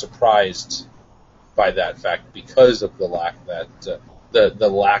so surprised by that fact because of the lack the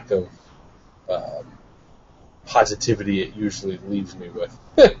lack of positivity it usually leaves me with.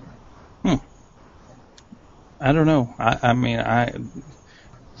 I don't know. I mean,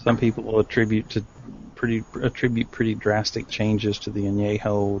 some people will attribute pretty drastic changes to the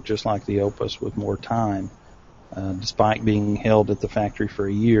Añejo, just like the Opus, with more time. Despite being held at the factory for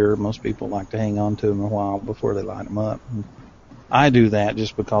a year, most people like to hang on to them a while before they light them up. And I do that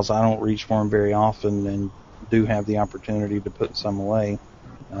just because I don't reach for them very often and do have the opportunity to put some away.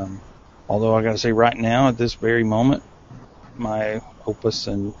 Although I got to say, right now, at this very moment, my Opus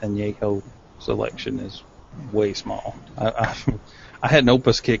and Añejo selection is way small. I had an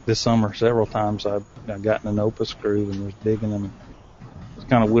Opus kick this summer several times. I've gotten an Opus groove and was digging them. It's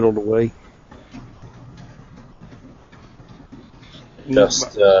kind of whittled away.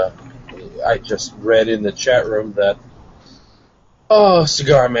 I just read in the chat room that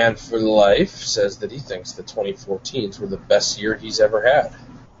Cigar Man for Life says that he thinks the 2014s were the best year he's ever had.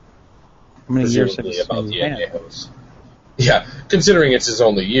 How many years presumably have about the had? Añejos. Yeah, considering it's his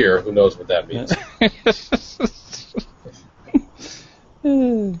only year, who knows what that means.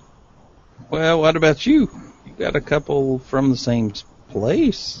 Well, what about you? You got a couple from the same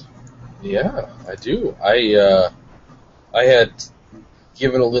place. Yeah, I do. I had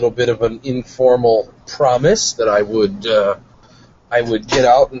given a little bit of an informal promise that I would get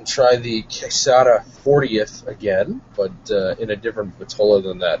out and try the Quesada 40th again, but in a different Vitola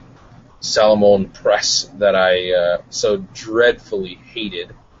than that Salomon press that I so dreadfully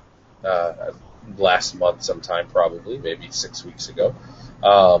hated last month sometime, probably, maybe 6 weeks ago.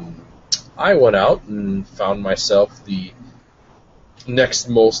 I went out and found myself the next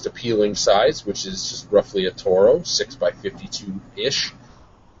most appealing size, which is just roughly a Toro, 6x52-ish,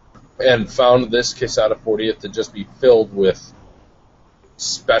 and found this Quesada 40th to just be filled with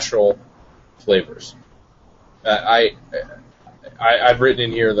special flavors. I've written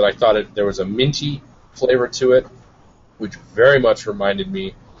in here that I thought there was a minty flavor to it, which very much reminded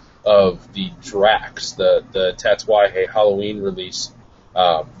me of the Drax, the Tatuaje Halloween release.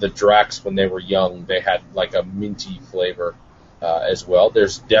 The Drax, when they were young, they had like a minty flavor as well.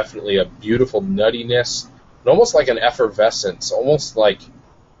 There's definitely a beautiful nuttiness almost like an effervescence, almost like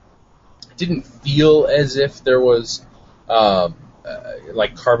it didn't feel as if there was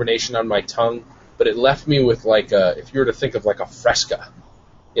like carbonation on my tongue, but it left me with like if you were to think of like a Fresca,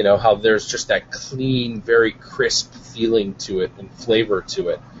 you know, how there's just that clean, very crisp feeling to it and flavor to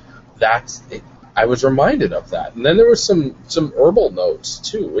it. That's it. I was reminded of that. And then there was some herbal notes,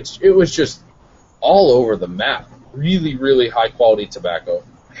 too, which it was just all over the map. Really, really high-quality tobacco.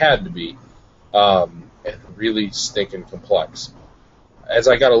 Had to be. And really stinking complex. As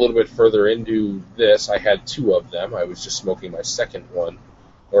I got a little bit further into this, I had two of them. I was just smoking my second one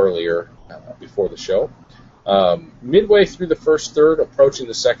earlier before the show. Midway through the first third, approaching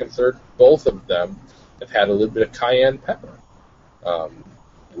the second third, both of them have had a little bit of cayenne pepper,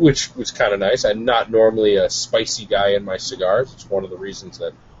 which was kind of nice. I'm not normally a spicy guy in my cigars. It's one of the reasons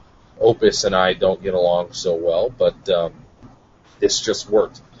that Opus and I don't get along so well, but this just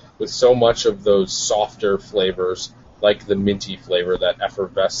worked. With so much of those softer flavors, like the minty flavor, that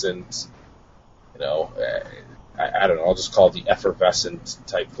effervescent, you know, I don't know, I'll just call it the effervescent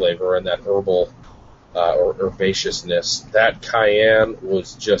type flavor, and that herbal or herbaceousness. That cayenne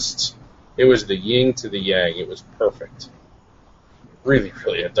was just, it was the yin to the yang. It was perfect. Really,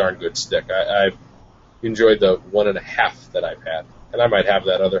 really a darn good stick. I've enjoyed the 1.5 that I've had, and I might have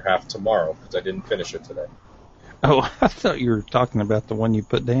that other half tomorrow because I didn't finish it today. Oh, I thought you were talking about the one you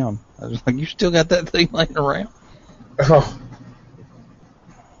put down. I was like, you still got that thing laying around? Oh.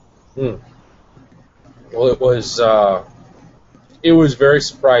 Well, it was very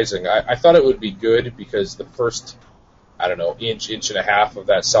surprising. I thought it would be good because the first, I don't know, inch and a half of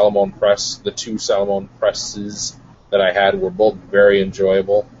that Salomon press, the two Salomon presses that I had were both very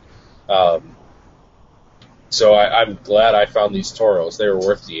enjoyable. So I'm glad I found these Toros. They were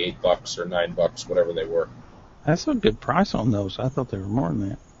worth the $8 or $9, whatever they were. That's a good price on those. I thought they were more than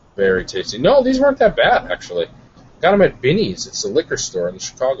that. Very tasty. No, these weren't that bad, actually. Got them at Binny's. It's a liquor store in the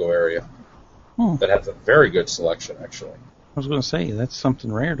Chicago area that has a very good selection, actually. I was going to say, that's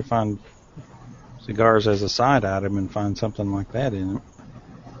something rare to find cigars as a side item and find something like that in it.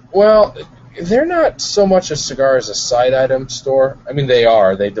 Well, they're not so much a cigar as a side item store. I mean, they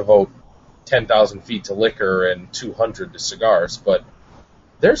are. They devote 10,000 feet to liquor and 200 to cigars, but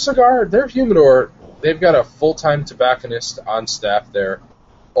their humidor, they've got a full-time tobacconist on staff there,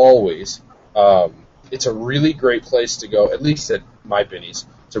 always. It's a really great place to go, at least at my Binny's.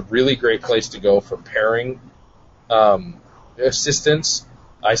 It's a really great place to go for pairing assistance.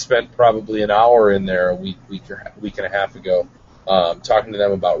 I spent probably an hour in there a week and a half ago talking to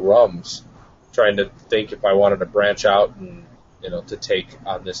them about rums, trying to think if I wanted to branch out and, you know, to take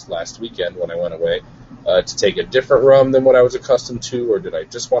on this last weekend when I went away, to take a different rum than what I was accustomed to, or did I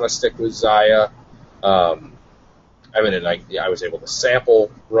just want to stick with Zaya? I was able to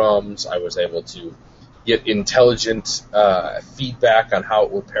sample rums. I was able to get intelligent feedback on how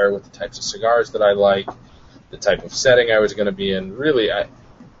it would pair with the types of cigars that I like, the type of setting I was going to be in. Really, I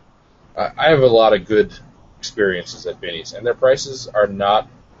have a lot of good experiences at Binny's, and their prices are not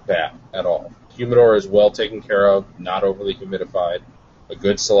bad at all. Humidor is well taken care of, not overly humidified, a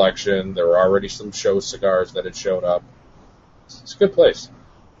good selection. There were already some show cigars that had showed up. It's a good place.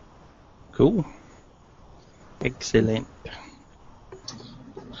 Cool. Excellent.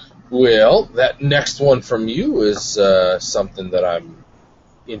 Well, that next one from you is something that I'm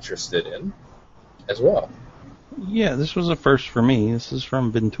interested in as well. Yeah, this was a first for me. This is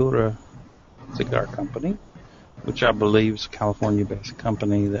from Ventura Cigar Company, which I believe is a California-based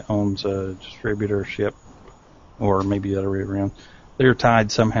company that owns a distributorship, or maybe the other way around. They're tied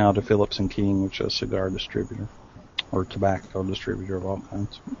somehow to Phillips and King, which is a cigar distributor, or tobacco distributor of all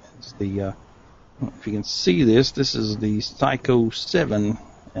kinds. It's the, if you can see this is the Psycho 7,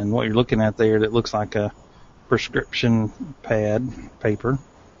 and what you're looking at there that looks like a prescription pad paper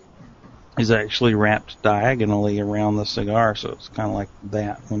is actually wrapped diagonally around the cigar, so it's kind of like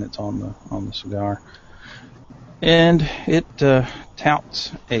that when it's on the cigar. And it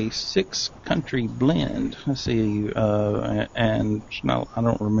touts a 6-country blend. Let's see, and no, I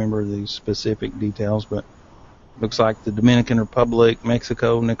don't remember the specific details, but looks like the Dominican Republic,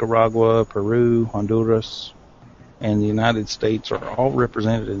 Mexico, Nicaragua, Peru, Honduras, and the United States are all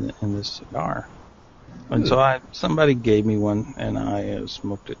represented in this cigar. And so somebody gave me one, and I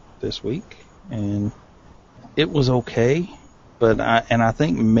smoked it this week, and it was okay. But I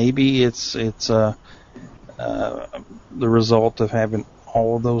think maybe it's the result of having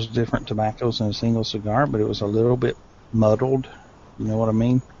all of those different tobaccos in a single cigar, but it was a little bit muddled. You know what I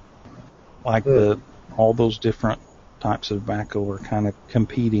mean? Like all those different types of tobacco were kind of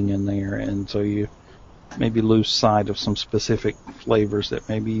competing in there, and so you maybe lose sight of some specific flavors that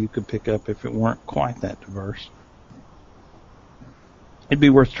maybe you could pick up if it weren't quite that diverse. It'd be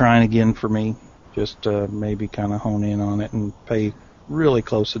worth trying again for me, just maybe kind of hone in on it and pay really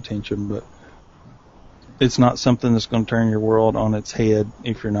close attention, but it's not something that's going to turn your world on its head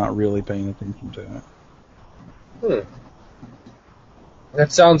if you're not really paying attention to it.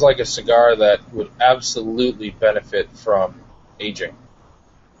 That sounds like a cigar that would absolutely benefit from aging.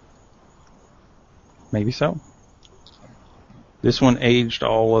 Maybe so. This one aged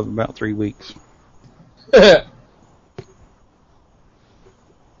all of about 3 weeks.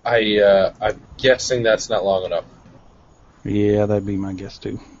 I'm guessing that's not long enough. Yeah, that'd be my guess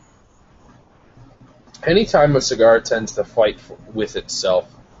too. Anytime a cigar tends to fight with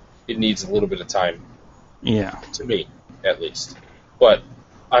itself, it needs a little bit of time. Yeah. To me, at least. But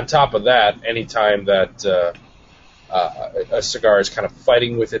on top of that, anytime that a cigar is kind of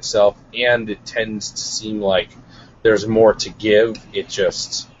fighting with itself and it tends to seem like there's more to give, it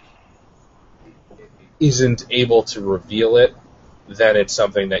just isn't able to reveal it, then it's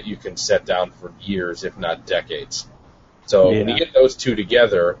something that you can set down for years, if not decades. So when you get those two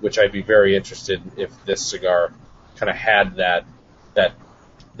together, which I'd be very interested if this cigar kind of had that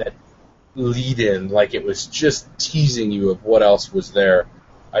lead-in, like it was just teasing you of what else was there,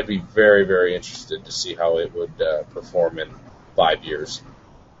 I'd be very, very interested to see how it would perform in 5 years.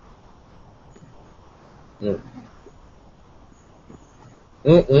 Let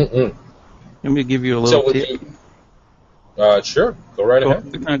me give you a little tip. Sure, go right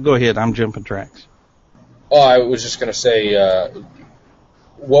ahead. Go ahead, I'm jumping tracks. Oh, I was just going to say,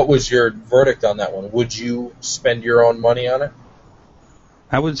 what was your verdict on that one? Would you spend your own money on it?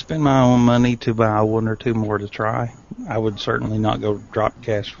 I would spend my own money to buy one or two more to try. I would certainly not go drop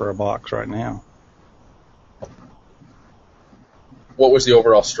cash for a box right now. What was the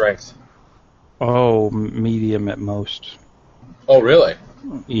overall strength? Oh, medium at most. Oh, really?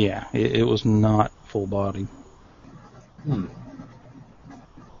 Yeah, it was not full body.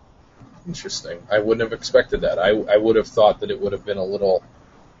 Interesting. I wouldn't have expected that. I would have thought that it would have been a little,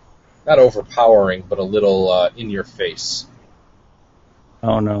 not overpowering, but a little in your face.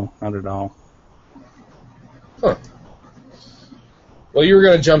 Oh, no, not at all. Huh. Well, you were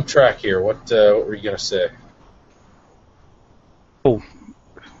going to jump track here. What were you going to say? Oh,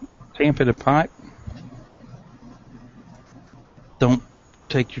 tamp in a pipe. Don't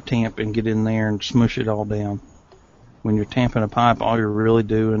take your tamp and get in there and smush it all down. When you're tamping a pipe, all you're really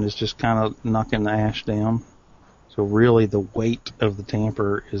doing is just kind of knocking the ash down. So really the weight of the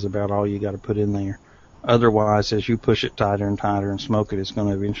tamper is about all you got to put in there. Otherwise, as you push it tighter and tighter and smoke it, it's going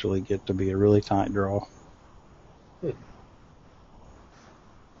to eventually get to be a really tight draw.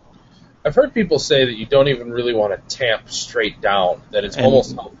 I've heard people say that you don't even really want to tamp straight down, that it's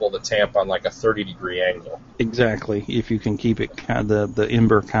almost helpful to tamp on like a 30-degree angle. Exactly, if you can keep it kind of the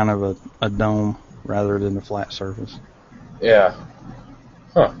ember kind of a dome rather than a flat surface. Yeah.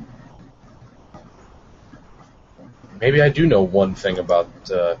 Huh. Maybe I do know one thing about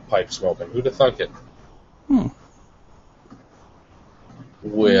pipe smoking. Who'd have thunk it?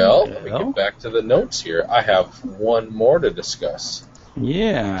 Well, let me get back to the notes here. I have one more to discuss.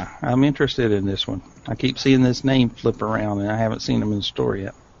 Yeah, I'm interested in this one. I keep seeing this name flip around, and I haven't seen them in the store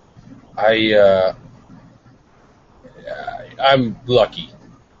yet. I'm lucky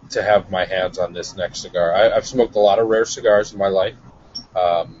to have my hands on this next cigar. I've smoked a lot of rare cigars in my life.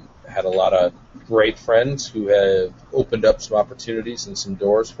 Had a lot of great friends who have opened up some opportunities and some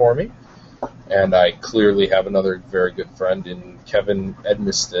doors for me. And I clearly have another very good friend in Kevin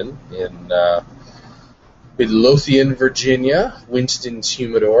Edmiston in Midlothian, Virginia, Winston's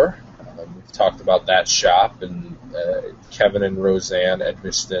Humidor. We've talked about that shop, and Kevin and Roseanne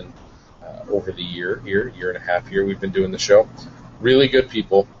Edmiston over the year and a half year we've been doing the show. Really good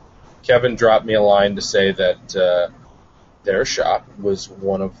people. Kevin dropped me a line to say that their shop was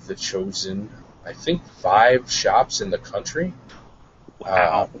one of the chosen, I think, 5 shops in the country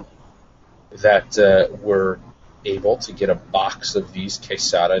that were able to get a box of these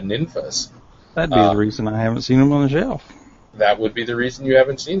Quesada Ninfas. That'd be the reason I haven't seen them on the shelf. That would be the reason you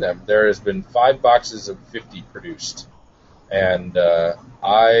haven't seen them. There has been 5 boxes of 50 produced, and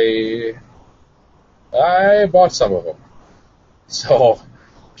I bought some of them. So,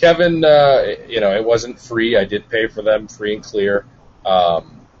 Kevin, it wasn't free. I did pay for them, free and clear.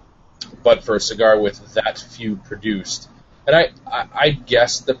 But for a cigar with that few produced, and I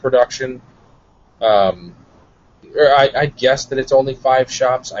guessed the production. I guess that it's only 5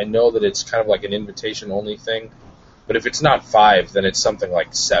 shops. I know that it's kind of like an invitation-only thing, but if it's not 5, then it's something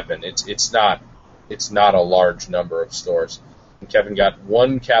like 7. It's not a large number of stores. And Kevin got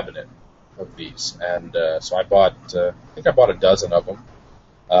 1 cabinet, of these, and so I bought. I think I bought a dozen of them,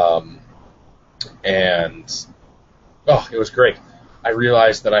 and it was great. I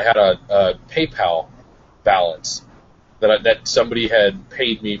realized that I had a PayPal balance that somebody had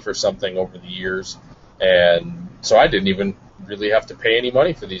paid me for something over the years, and so I didn't even really have to pay any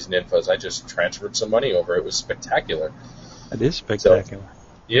money for these nymphas. I just transferred some money over. It was spectacular. It is spectacular.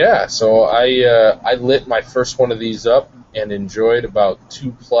 So I lit my first one of these up and enjoyed about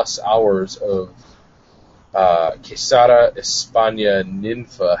 2+ hours of Quesada España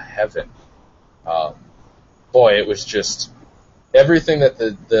Ninfa heaven. It was just everything that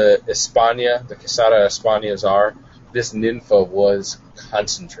the España, the Quesada Españas are. This Ninfa was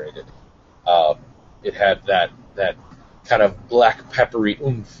concentrated. It had that kind of black peppery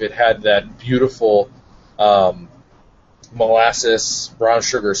oomph. It had that beautiful molasses, brown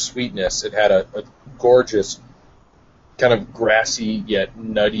sugar sweetness. It had a gorgeous kind of grassy yet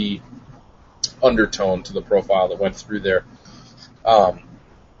nutty undertone to the profile that went through there. A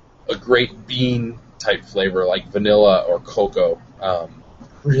great bean type flavor like vanilla or cocoa.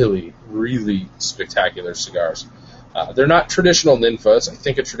 Really, really spectacular cigars. They're not traditional ninfas. I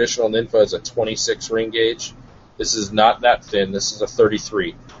think a traditional ninfa is a 26 ring gauge. This is not that thin. This is a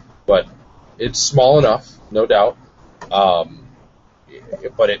 33. But it's small enough, no doubt.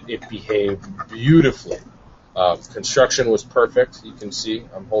 But it behaved beautifully. Construction was perfect. You can see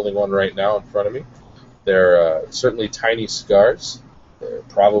I'm holding one right now in front of me. They're certainly tiny cigars. They're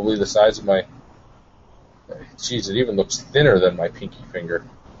probably the size of my... Geez, it even looks thinner than my pinky finger.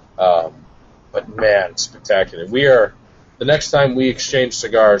 But man, spectacular. The next time we exchange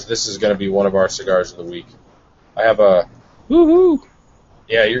cigars, this is going to be one of our cigars of the week. I have a... Woohoo!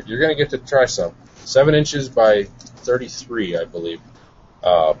 Yeah, you're going to get to try some. 7 inches by 33, I believe.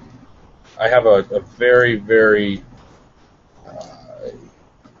 I have a very, very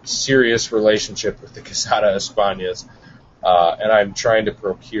serious relationship with the Quesada Españas, and I'm trying to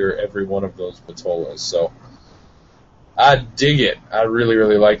procure every one of those Vitolas. So I dig it. I really,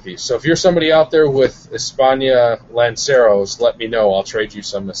 really like these. So if you're somebody out there with España Lanceros, let me know. I'll trade you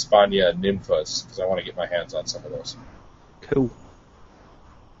some España Ninfas because I want to get my hands on some of those. Cool.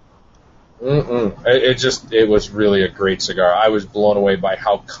 It was really a great cigar. I was blown away by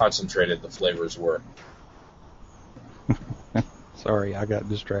how concentrated the flavors were. Sorry, I got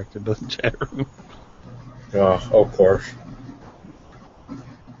distracted by the chat room. Oh, of course.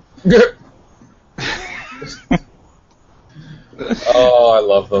 Oh, I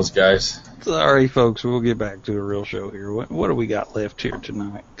love those guys. Sorry, folks. We'll get back to a real show here. What do we got left here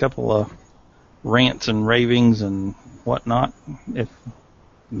tonight? A couple of rants and ravings and whatnot. If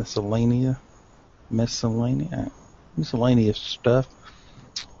miscellaneous stuff. Miscellaneous,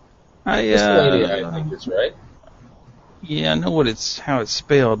 I think it's right. Yeah, I know how it's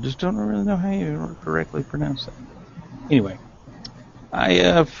spelled. Just don't really know how you correctly pronounce it. Anyway,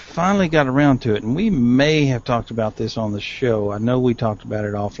 I finally got around to it, and we may have talked about this on the show. I know we talked about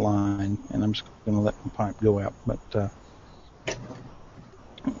it offline, and I'm just going to let my pipe go out. But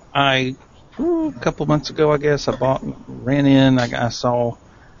a couple months ago, I guess, ran in. I saw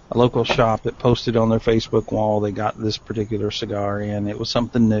a local shop that posted on their Facebook wall they got this particular cigar in. It was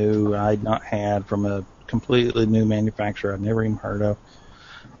something new I'd not had from a completely new manufacturer I'd never even heard of.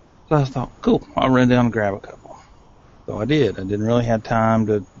 So I thought, cool, I'll run down and grab a couple. So I did. I didn't really have time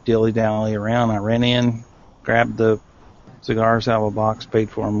to dilly-dally around. I ran in, grabbed the cigars out of a box, paid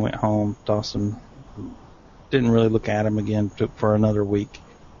for them, went home, tossed them. Didn't really look at them again for another week.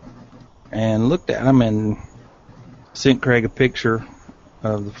 And looked at them and sent Craig a picture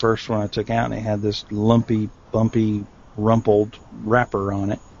of the first one I took out, and it had this lumpy, bumpy, rumpled wrapper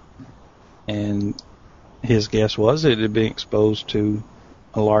on it. And his guess was it had been exposed to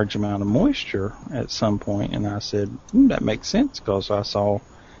a large amount of moisture at some point. And I said, that makes sense, because I saw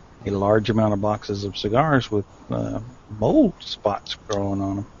a large amount of boxes of cigars with mold spots growing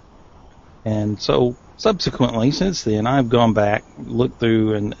on them. And so subsequently, since then, I've gone back, looked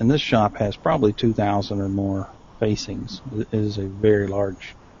through, and this shop has probably 2,000 or more facings. It is a very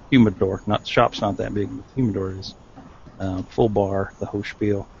large humidor. The shop's not that big, but the humidor is full bar, the whole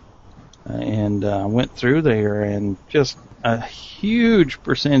spiel. And I went through there, and just a huge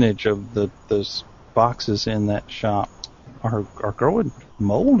percentage of those boxes in that shop are growing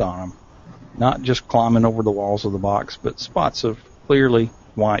mold on them. Not just climbing over the walls of the box, but spots of clearly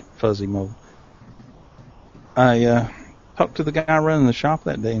white, fuzzy mold. I talked to the guy running the shop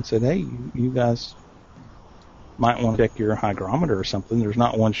that day and said, hey, you guys might want to check your hygrometer or something. There's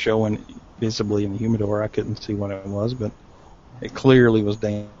not one showing visibly in the humidor. I couldn't see what it was, but it clearly was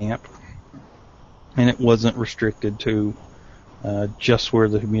damp. And it wasn't restricted to just where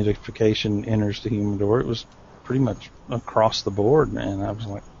the humidification enters the humidor. It was pretty much across the board, and I was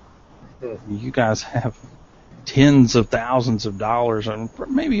like, you guys have tens of thousands of dollars, and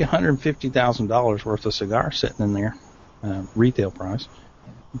maybe $150,000 worth of cigars sitting in there, retail price,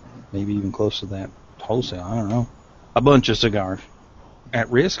 maybe even close to that wholesale. I don't know, a bunch of cigars at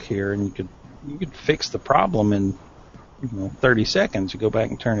risk here, and you could fix the problem in 30 seconds. You go back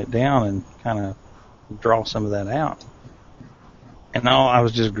and turn it down and kind of draw some of that out. And I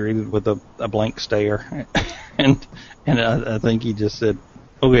was just greeted with a blank stare, and I think he just said,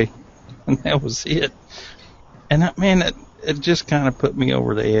 "Okay," and that was it. And it just kind of put me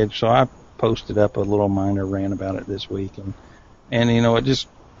over the edge. So I posted up a little minor rant about it this week, and it just,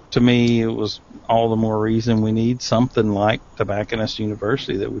 to me, it was all the more reason we need something like Tobacconist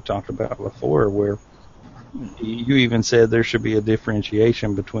University that we talked about before, where you even said there should be a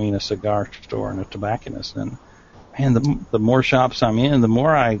differentiation between a cigar store and a tobacconist. And man, the more shops I'm in, the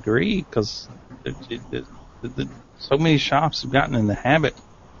more I agree, because so many shops have gotten in the habit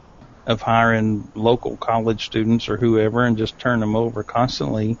of hiring local college students or whoever and just turn them over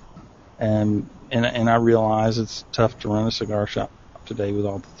constantly. And I realize it's tough to run a cigar shop today with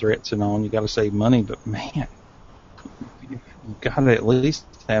all the threats and all, and you got to save money. But man, you've got to at least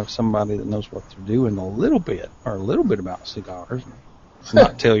have somebody that knows what they're doing a little bit about cigars.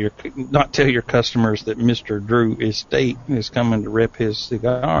 Not tell your customers that Mr. Drew Estate is coming to rep his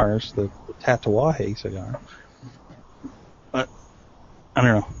cigars, the Tatuaje cigar. But I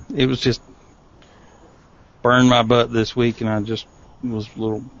don't know. It was just burned my butt this week, and I just was a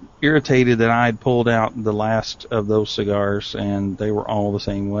little irritated that I had pulled out the last of those cigars, and they were all the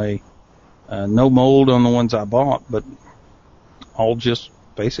same way. No mold on the ones I bought, but all just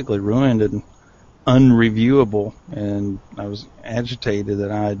basically ruined and unreviewable. And I was agitated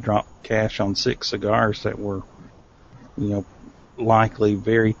that I had dropped cash on 6 cigars that were, likely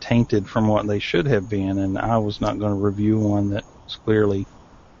very tainted from what they should have been, and I was not going to review one that was clearly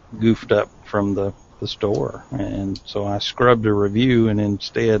goofed up from the store. And so I scrubbed a review and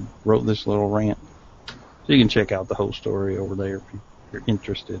instead wrote this little rant. So you can check out the whole story over there if you're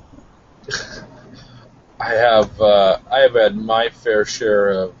interested. I have had my fair share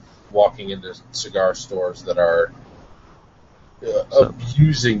of walking into cigar stores that are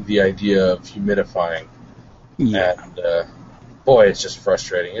abusing the idea of humidifying. Yeah. And boy, it's just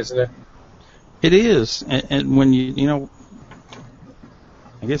frustrating, isn't it? It is. And when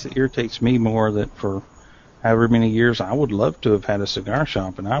I guess it irritates me more that for however many years I would love to have had a cigar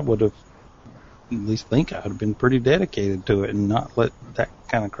shop, and I would have, at least think I would have been pretty dedicated to it and not let that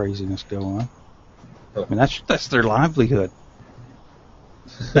kind of craziness go on. I mean, that's their livelihood.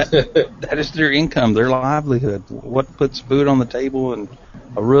 That is their income, their livelihood. What puts food on the table and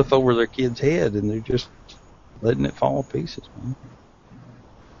a roof over their kid's head, and they're just letting it fall to pieces, man.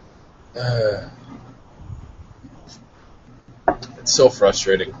 It's so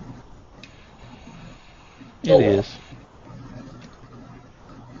frustrating. It is.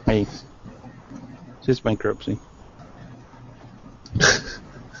 Hey, it's just bankruptcy.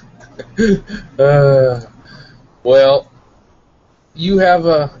 Well, you have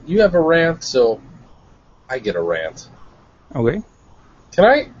a rant, so I get a rant. Okay. Can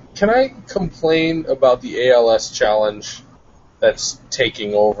I complain about the ALS challenge that's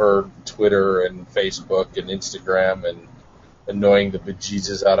taking over Twitter and Facebook and Instagram and annoying the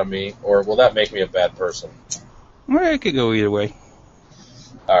bejesus out of me, or will that make me a bad person? Well, it could go either way.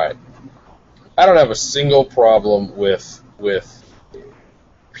 All right. I don't have a single problem with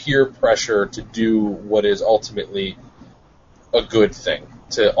peer pressure to do what is ultimately a good thing,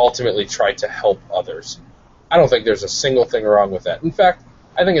 to ultimately try to help others. I don't think there's a single thing wrong with that. In fact,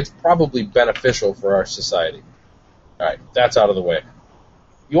 I think it's probably beneficial for our society. All right, that's out of the way.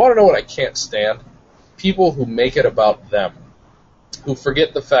 You want to know what I can't stand? People who make it about them, who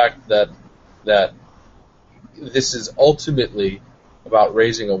forget the fact that this is ultimately about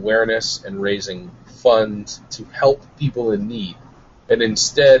raising awareness and raising funds to help people in need, and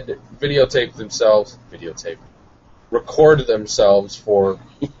instead record themselves for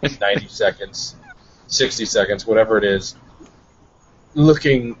 90 seconds, 60 seconds, whatever it is,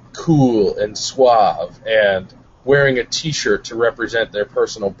 looking cool and suave and wearing a t-shirt to represent their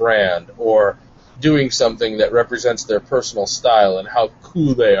personal brand, or doing something that represents their personal style and how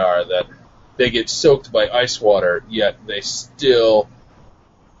cool they are, that they get soaked by ice water, yet they still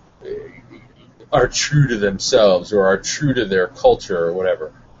are true to themselves or are true to their culture or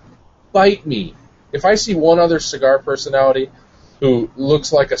whatever. Bite me. If I see one other cigar personality who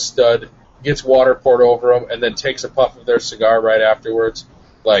looks like a stud, gets water poured over them, and then takes a puff of their cigar right afterwards,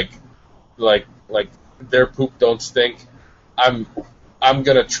 like their poop don't stink, I'm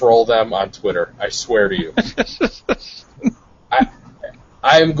gonna troll them on Twitter. I swear to you.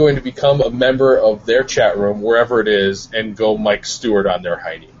 I am going to become a member of their chat room, wherever it is, and go Mike Stewart on their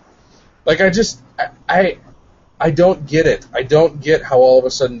hiney. Like, I don't get it. I don't get how all of a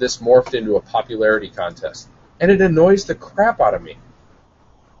sudden this morphed into a popularity contest. And it annoys the crap out of me.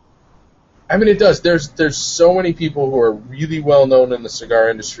 I mean, it does. There's so many people who are really well known in the cigar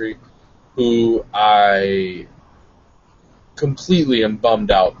industry who I completely am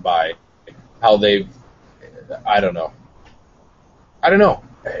bummed out by how they've, I don't know.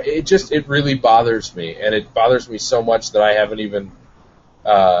 It really bothers me, and it bothers me so much that I haven't even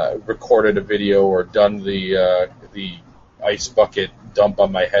recorded a video or done the ice bucket dump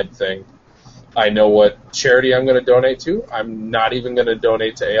on my head thing. I know what charity I'm going to donate to. I'm not even going to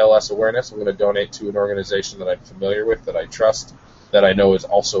donate to ALS awareness. I'm going to donate to an organization that I'm familiar with, that I trust, that I know is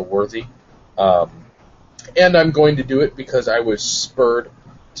also worthy. And I'm going to do it because I was spurred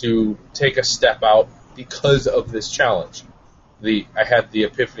to take a step out because of this challenge. I had the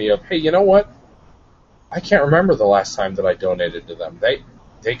epiphany of, hey, you know what? I can't remember the last time that I donated to them.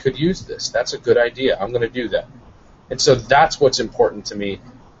 They could use this. That's a good idea. I'm going to do that. And so that's what's important to me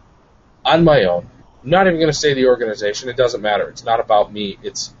on my own. I'm not even going to say the organization. It doesn't matter. It's not about me.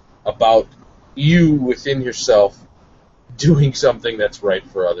 It's about you within yourself doing something that's right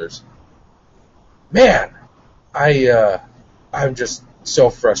for others. Man, I'm just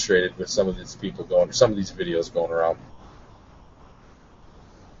so frustrated with some of these videos going around.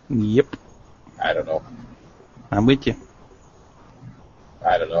 Yep. I don't know. I'm with you.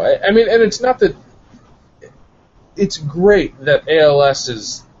 I don't know. I mean, and it's not that... It's great that ALS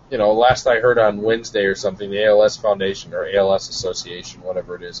is, last I heard on Wednesday or something, the ALS Foundation or ALS Association,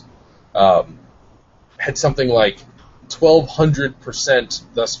 whatever it is, had something like 1,200%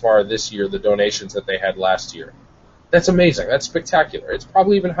 thus far this year, the donations that they had last year. That's amazing. That's spectacular. It's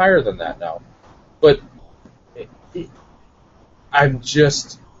probably even higher than that now. But I'm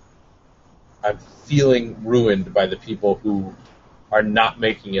feeling ruined by the people who are not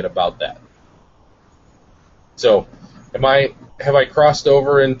making it about that. So, have I crossed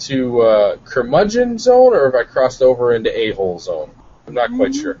over into curmudgeon zone, or have I crossed over into a-hole zone? I'm not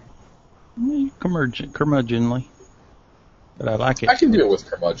quite sure. Curmudgeonly. But I like it. I can do it with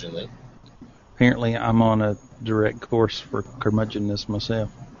curmudgeonly. Apparently, I'm on a direct course for curmudgeonness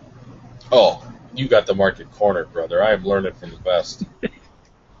myself. Oh, you got the market cornered, brother. I am learning from the best.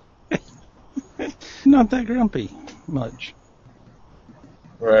 Not that grumpy much.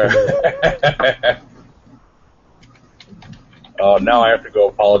 Oh, now I have to go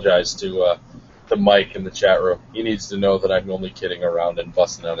apologize to Mike in the chat room. He needs to know that I'm only kidding around and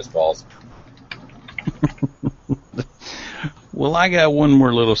busting out his balls. Well, I got one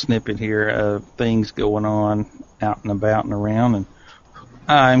more little snippet here of things going on out and about and around, and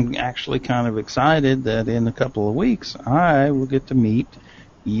I'm actually kind of excited that in a couple of weeks I will get to meet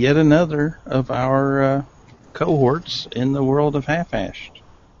yet another of our cohorts in the world of half-ashed.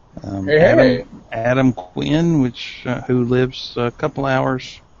 Adam Quinn, who lives a couple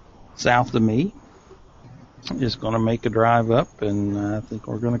hours south of me, is going to make a drive up, and I think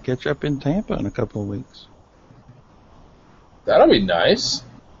we're going to catch up in Tampa in a couple of weeks. That'll be nice.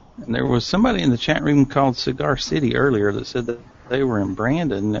 And there was somebody in the chat room called Cigar City earlier that said that they were in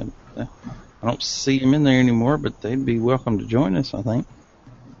Brandon. And I don't see them in there anymore, but they'd be welcome to join us, I think.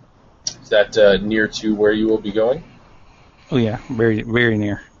 Is that near to where you will be going? Oh, yeah, very, very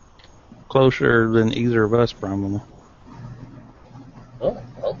near. Closer than either of us, probably. Oh,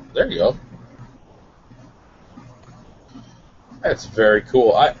 well, there you go. That's very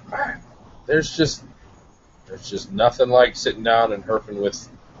cool. There's just nothing like sitting down and herping with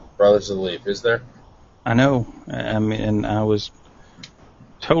Brothers of the Leaf, is there? I know. I mean, I was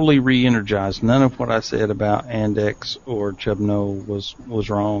totally re-energized. None of what I said about Andex or Chubno was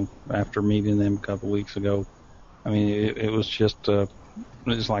wrong after meeting them a couple weeks ago. I mean, it was just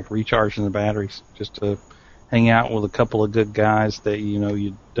it's like recharging the batteries, just to hang out with a couple of good guys that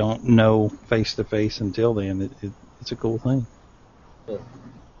you don't know face to face until then. It's a cool thing.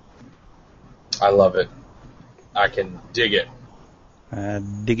 I love it. I can dig it. I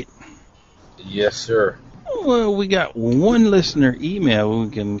dig it. Yes, sir. Well, we got one listener email we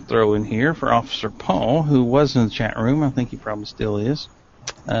can throw in here for Officer Paul, who was in the chat room. I think he probably still is.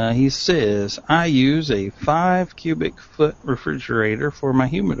 He says, I use a 5 cubic foot refrigerator for my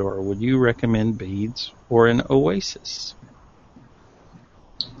humidor. Would you recommend beads or an Oasis?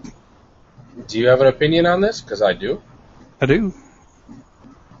 Do you have an opinion on this? Because I do. I do.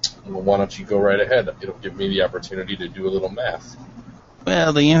 Well, why don't you go right ahead? It'll give me the opportunity to do a little math.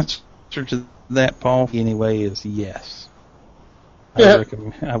 Well, the answer to that, Paul, anyway, is yes.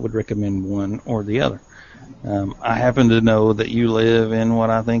 I would recommend one or the other. I happen to know that you live in what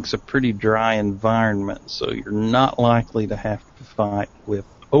I think is a pretty dry environment, so you're not likely to have to fight with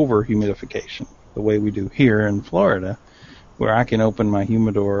over-humidification the way we do here in Florida, where I can open my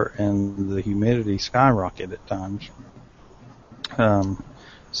humidor and the humidity skyrocket at times.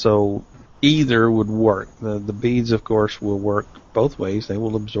 So either would work. The beads, of course, will work both ways. They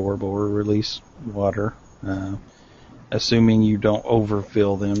will absorb or release water, assuming you don't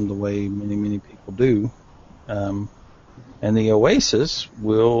overfill them the way many people do. And the Oasis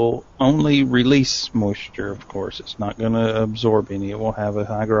will only release moisture, of course. It's not going to absorb any. It will have a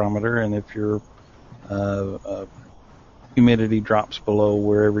hygrometer, and if your humidity drops below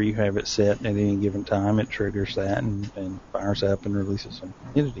wherever you have it set at any given time, it triggers that and fires up and releases some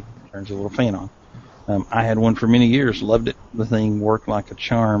humidity. Turns a little fan on. I had one for many years, loved it. The thing worked like a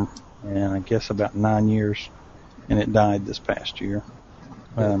charm, and I guess about 9 years, and it died this past year.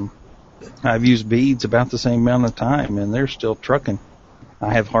 I've used beads about the same amount of time, and they're still trucking.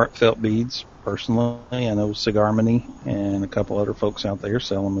 I have heartfelt beads personally. I know Cigarmony and a couple other folks out there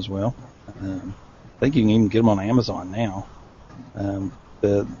sell them as well. I think you can even get them on Amazon now.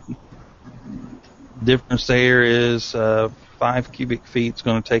 The difference there is 5 cubic feet is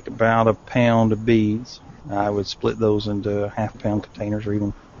going to take about a pound of beads. I would split those into half-pound containers or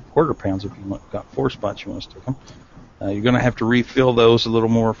even quarter pounds if you've got 4 spots you want to stick them. You're going to have to refill those a little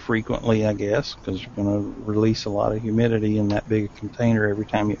more frequently, I guess, because you're going to release a lot of humidity in that big container every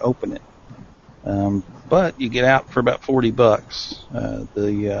time you open it. But you get out for about $40.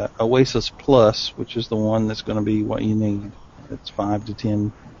 The Oasis Plus, which is the one that's going to be what you need, it's 5 to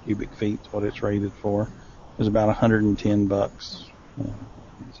 10 cubic feet, what it's rated for, is about $110.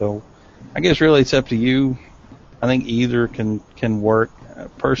 So I guess really it's up to you. I think either can work.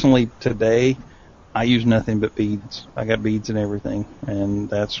 Personally, today, I use nothing but beads. I got beads and everything, and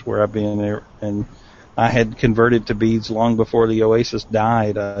that's where I've been there. And I had converted to beads long before the Oasis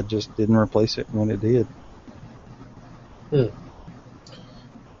died. I just didn't replace it when it did.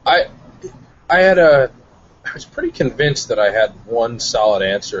 I was pretty convinced that I had one solid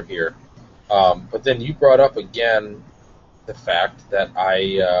answer here, but then you brought up again the fact that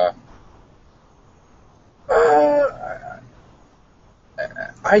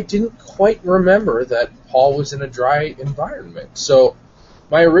I didn't quite remember that Paul was in a dry environment. So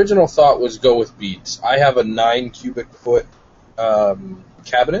my original thought was go with beads. I have a 9 cubic foot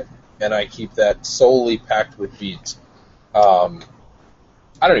cabinet, and I keep that solely packed with beads.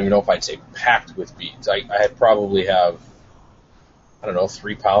 I don't even know if I'd say packed with beads. I probably have,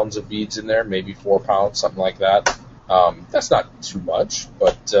 3 pounds of beads in there, maybe 4 pounds, something like that. That's not too much,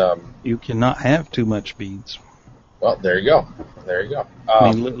 but... you cannot have too much beads. Well, there you go. There you go.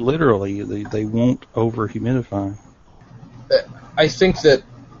 I mean, literally, they won't over-humidify. I think that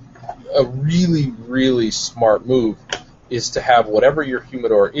a really, really smart move is to have whatever your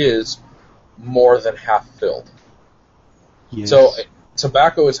humidor is more than half filled. Yes. So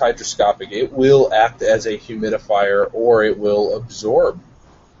tobacco is hygroscopic. It will act as a humidifier, or it will absorb.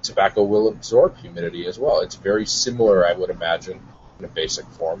 Tobacco will absorb humidity as well. It's very similar, I would imagine, in a basic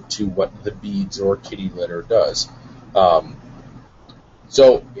form, to what the beads or kitty litter does.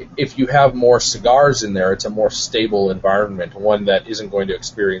 So if you have more cigars in there, it's a more stable environment, one that isn't going to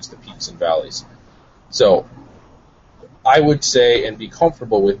experience the peaks and valleys. So I would say and be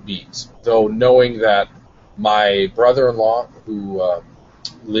comfortable with beads, though knowing that my brother-in-law, who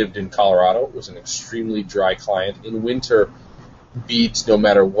lived in Colorado, was an extremely dry client. In winter, beads, no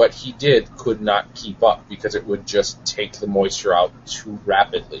matter what he did, could not keep up because it would just take the moisture out too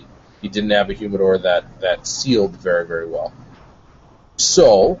rapidly. He didn't have a humidor that sealed very, very well.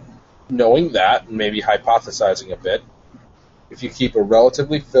 So, knowing that, and maybe hypothesizing a bit, if you keep a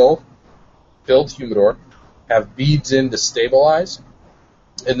relatively filled humidor, have beads in to stabilize,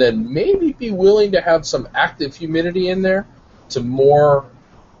 and then maybe be willing to have some active humidity in there to more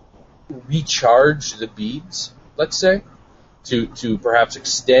recharge the beads, let's say, to perhaps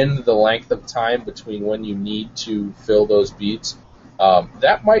extend the length of time between when you need to fill those beads.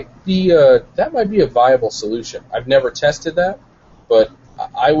 That might be a viable solution. I've never tested that, but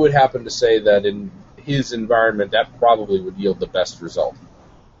I would happen to say that in his environment, that probably would yield the best result.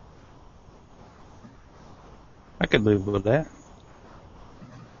 I could live with that.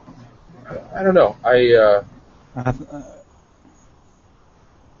 I don't know. Go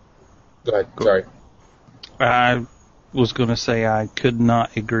ahead. Sorry. I was going to say I could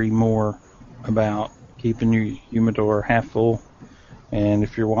not agree more about keeping your humidor half full. And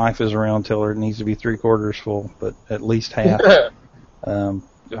if your wife is around, tell her it needs to be 3/4 full, but at least half. I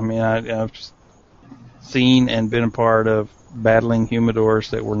mean, I've seen and been a part of battling humidors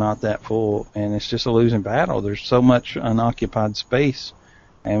that were not that full, and it's just a losing battle. There's so much unoccupied space,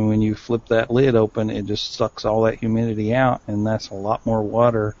 and when you flip that lid open, it just sucks all that humidity out, and that's a lot more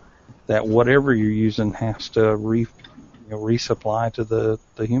water that whatever you're using has to resupply to the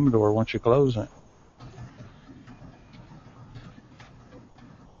humidor once you close it.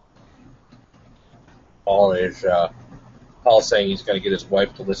 Paul's saying he's going to get his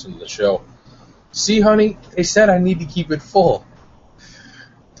wife to listen to the show. See, honey, they said I need to keep it full.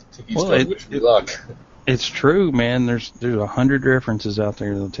 He's trying to wish me luck. It's true, man. There's 100 references out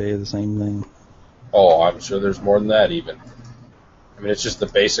there that'll tell you the same thing. Oh, I'm sure there's more than that even. I mean, it's just the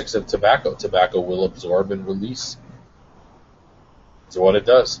basics of tobacco. Tobacco will absorb and release. That's what it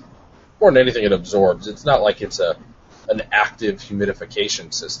does. More than anything, it absorbs. It's not like it's an active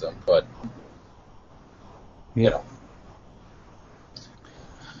humidification system, but, you know.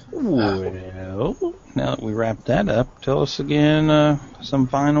 Well, now that we wrap that up, tell us again some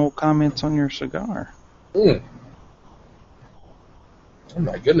final comments on your cigar. Oh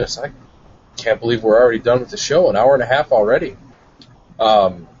my goodness, I can't believe we're already done with the show, an hour and a half already.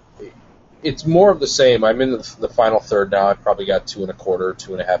 It's more of the same. I'm in the final third now. I've probably got 2.25,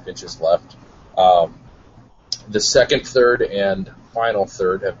 2.5 inches left. The second third and final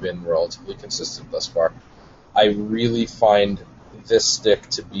third have been relatively consistent thus far. I really find this stick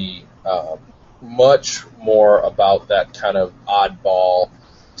to be much more about that kind of oddball,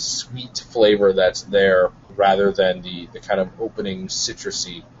 sweet flavor that's there rather than the kind of opening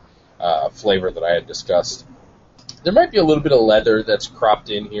citrusy flavor that I had discussed. There might be a little bit of leather that's cropped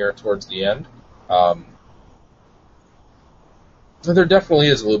in here towards the end. There definitely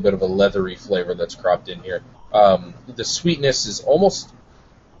is a little bit of a leathery flavor that's cropped in here. The sweetness is almost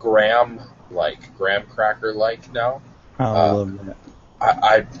graham cracker-like now. I love that.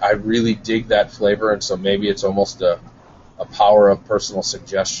 I really dig that flavor, and so maybe it's almost a power of personal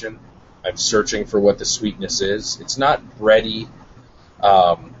suggestion. I'm searching for what the sweetness is. It's not bready.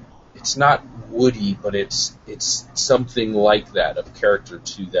 It's not woody, but it's something like that, of character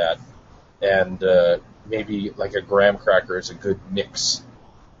to that. And maybe like a graham cracker is a good mix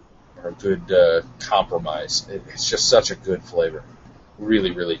or a good compromise. It's just such a good flavor. Really,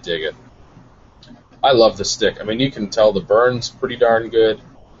 really dig it. I love the stick. I mean, you can tell the burn's pretty darn good.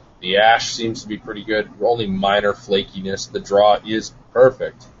 The ash seems to be pretty good. Only minor flakiness. The draw is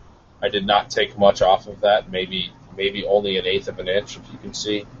perfect. I did not take much off of that. Maybe only 1/8 of an inch, if you can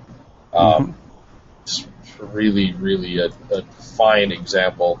see. Just really, really a fine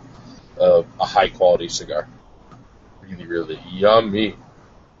example of a high-quality cigar. Really, really yummy.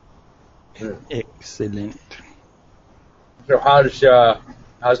 Excellent. So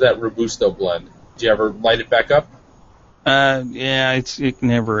how's that Robusto blend? Did you ever light it back up? Yeah, it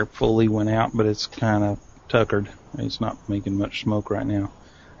never fully went out, but it's kind of tuckered. It's not making much smoke right now.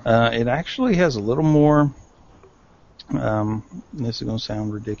 It actually has a little more. This is going to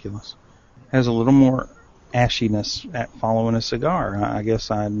sound ridiculous. Has a little more ashiness at following a cigar. I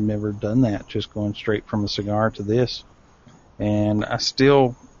guess I'd never done that, just going straight from a cigar to this. And I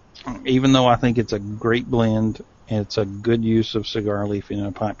still, even though I think it's a great blend, it's a good use of cigar leaf in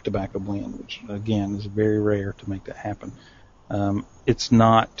a pipe tobacco blend, which, again, is very rare to make that happen. It's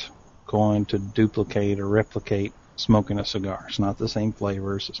not going to duplicate or replicate smoking a cigar. It's not the same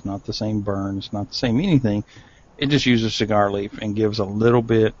flavors. It's not the same burn. It's not the same anything. It just uses cigar leaf and gives a little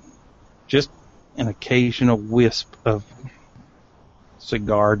bit, just an occasional wisp of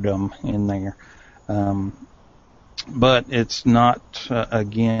cigardom in there. But it's not,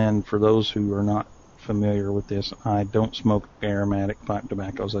 again, for those who are not familiar with this, I don't smoke aromatic pipe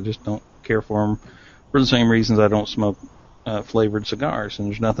tobaccos. I just don't care for them for the same reasons I don't smoke flavored cigars. And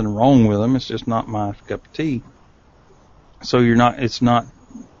there's nothing wrong with them. It's just not my cup of tea. So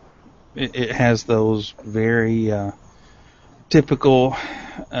it has those very typical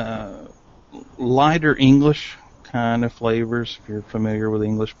lighter English kind of flavors. If you're familiar with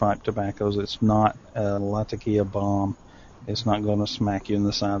English pipe tobaccos, it's not a La Tequila bomb. It's not going to smack you in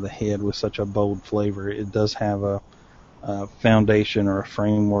the side of the head with such a bold flavor. It does have a foundation or a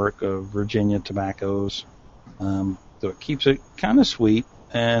framework of Virginia tobaccos, so it keeps it kind of sweet.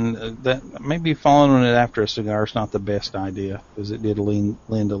 And that maybe following it after a cigar is not the best idea, because it did lend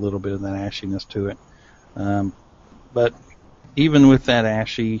a little bit of that ashiness to it. But even with that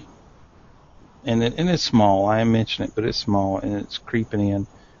ashy, and it's small, I mentioned it, but it's small and it's creeping in.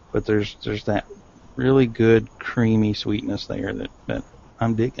 But there's that really good creamy sweetness there that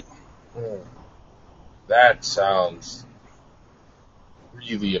I'm digging. That sounds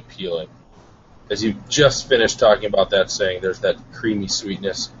really appealing. As you just finished talking about that, saying there's that creamy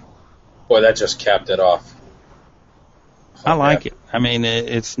sweetness. Boy, that just capped it off. I like it. I mean,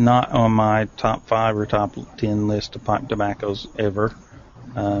 it's not on my top 5 or top 10 list of pipe tobaccos ever,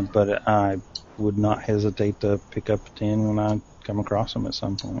 but I would not hesitate to pick up a 10 when I come across them at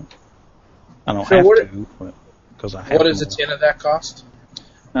some point. I don't have to, but because I have. What does a 10 of that cost?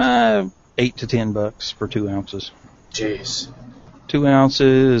 $8 to $10 for 2 ounces. Jeez. 2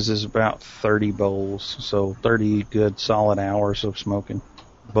 ounces is about 30 bowls, so 30 good solid hours of smoking.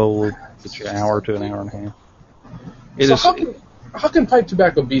 Bowl gets you an hour to an hour and a half. How can pipe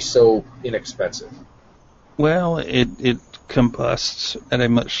tobacco be so inexpensive? Well, it combusts at a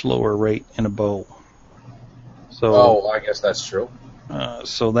much slower rate in a bowl. So, I guess that's true.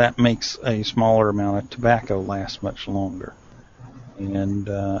 So that makes a smaller amount of tobacco last much longer. And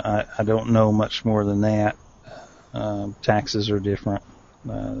I don't know much more than that. Taxes are different,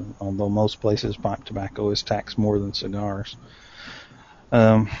 although most places pipe tobacco is taxed more than cigars.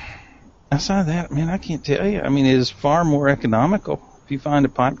 Outside of that, man, I can't tell you. I mean, it is far more economical. If you find a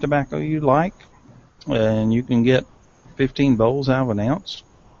pipe tobacco you like, and you can get 15 bowls out of an ounce,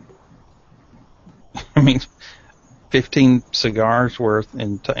 I mean, 15 cigars worth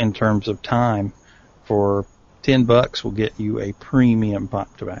in terms of time for $10 will get you a premium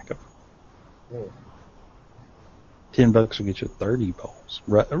pipe tobacco. $10 will get you 30 bowls.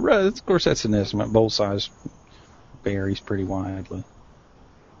 Of course, that's an estimate. Bowl size varies pretty widely.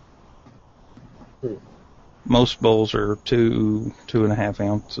 Most bowls are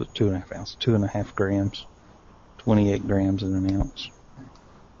 2.5 grams, 28 grams in an ounce.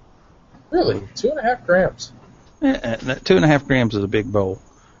 Really? 2.5 grams? Yeah, 2.5 grams is a big bowl.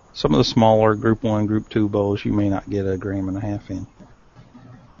 Some of the smaller Group 1, Group 2 bowls, you may not get 1.5 grams in.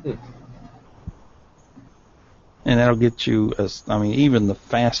 And that'll get you, even the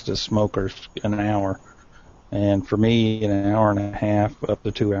fastest smokers an hour. And for me, in an hour and a half, up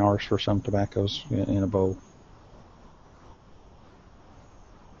to 2 hours for some tobaccos in a bowl.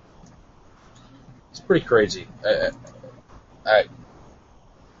 It's pretty crazy.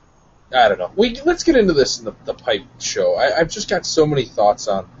 I don't know. Let's get into this in the pipe show. I've just got so many thoughts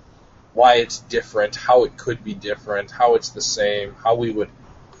on why it's different, how it could be different, how it's the same, how we would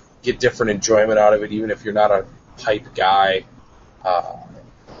get different enjoyment out of it, even if you're not a pipe guy.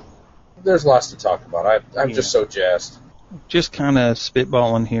 There's lots to talk about. I'm just so jazzed. Just kind of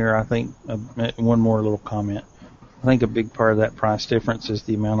spitballing here, I think, one more little comment. I think a big part of that price difference is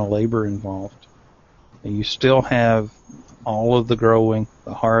the amount of labor involved. You still have all of the growing,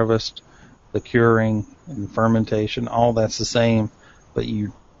 the harvest, the curing, and the fermentation, all that's the same, but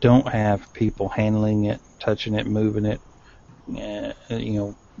you don't have people handling it, touching it, moving it,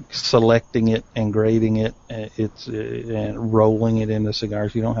 selecting it and grading it, and rolling it into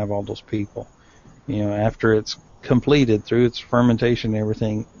cigars. You don't have all those people. After it's completed through its fermentation and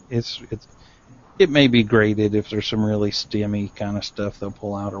everything, it may be graded if there's some really stemmy kind of stuff they'll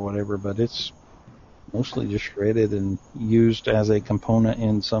pull out or whatever, but it's mostly just shredded and used as a component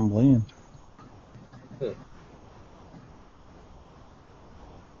in some blend.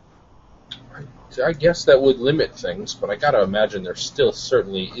 I guess that would limit things, but I gotta imagine there still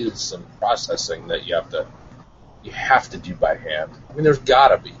certainly is some processing that you have to do by hand. I mean, there's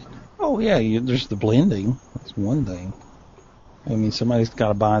gotta be. Oh yeah, there's the blending. That's one thing. I mean, somebody's got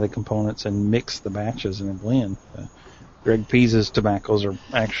to buy the components and mix the batches in a blend. Greg Pease's tobaccos are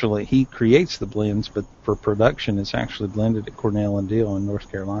actually, he creates the blends, but for production, it's actually blended at Cornell and Deal in North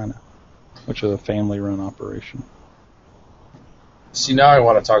Carolina, which is a family-run operation. See, now I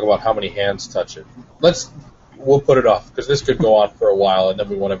want to talk about how many hands touch it. We'll put it off, because this could go on for a while, and then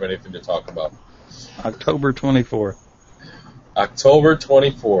we won't have anything to talk about. October 24th. October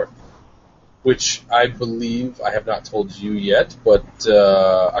 24th, which I believe, I have not told you yet, but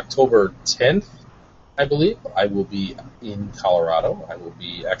October 10th, I believe, I will be in Colorado. I will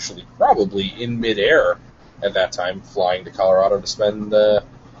be actually probably in midair at that time, flying to Colorado to spend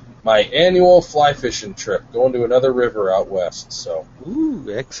my annual fly fishing trip, going to another river out west. So,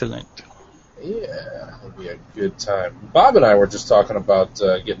 ooh, excellent. Yeah, it'll be a good time. Bob and I were just talking about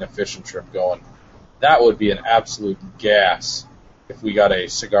getting a fishing trip going. That would be an absolute gas if we got a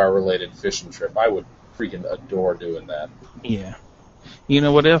cigar-related fishing trip. I would freaking adore doing that. Yeah. You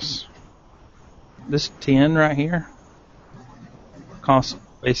know what else? This tin right here costs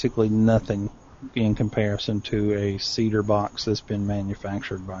basically nothing in comparison to a cedar box that's been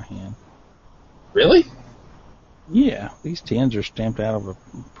manufactured by hand. Really? Yeah, these tins are stamped out of a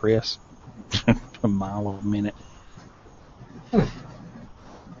press a mile a minute.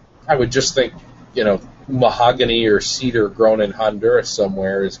 I would just think, mahogany or cedar grown in Honduras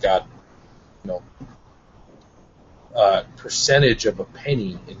somewhere has got, a percentage of a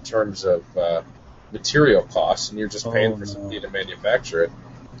penny in terms of material costs, and you're just paying for no. somebody to manufacture it.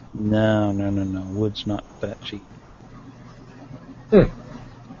 No. Wood's not that cheap.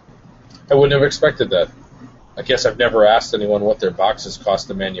 I wouldn't have expected that. I guess I've never asked anyone what their boxes cost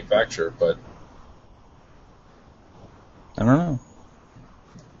to manufacture, but I don't know.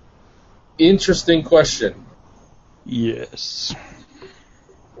 interesting question. Yes.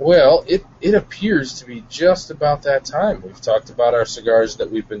 Well, it appears to be just about that time. We've talked about our cigars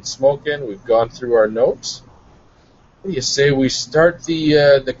that we've been smoking. We've gone through our notes. What do you say we start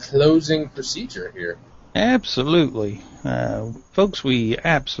the closing procedure here? Absolutely. Folks, we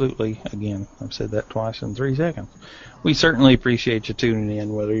absolutely, again, I've said that twice in 3 seconds. We certainly appreciate you tuning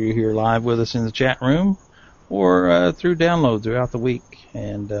in, whether you're here live with us in the chat room or through download throughout the week.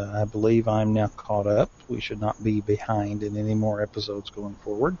 And I believe I'm now caught up. We should not be behind in any more episodes going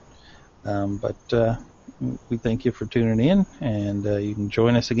forward. But we thank you for tuning in, and you can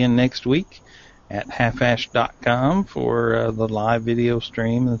join us again next week at halfash.com for the live video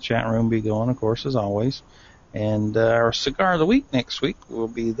stream. The chat room will be going, of course, as always. And our cigar of the week next week will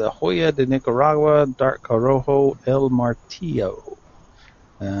be the Joya de Nicaragua Dark Corojo El Martillo,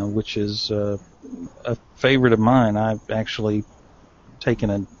 which is a favorite of mine. I've actually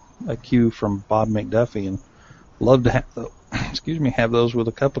taken a cue from Bob McDuffie and love to have those with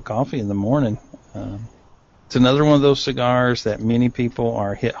a cup of coffee in the morning. It's another one of those cigars that many people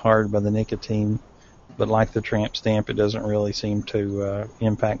are hit hard by the nicotine, but like the tramp stamp, it doesn't really seem to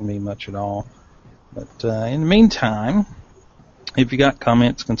impact me much at all. But in the meantime, if you got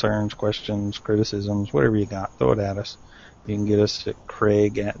comments, concerns, questions, criticisms, whatever you got, throw it at us. You can get us at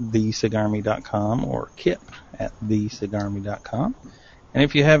Craig at thecigarme.com or Kip at thecigarme.com. And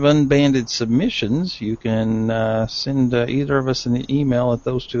if you have unbanded submissions, you can send either of us an email at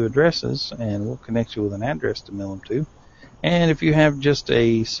those two addresses, and we'll connect you with an address to mail them to. And if you have just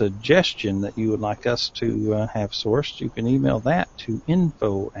a suggestion that you would like us to have sourced, you can email that to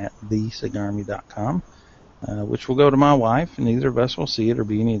info@thecigarme.com, which will go to my wife, and neither of us will see it or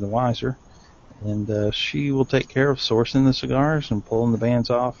be any the wiser. And she will take care of sourcing the cigars and pulling the bands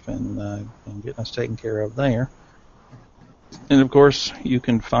off and getting us taken care of there. And, of course, you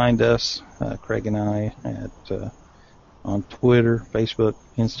can find us, Craig and I, on Twitter, Facebook,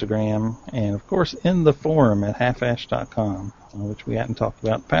 Instagram, and, of course, in the forum at halfash.com, which we hadn't talked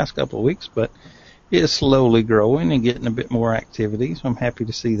about the past couple of weeks, but is slowly growing and getting a bit more activity, so I'm happy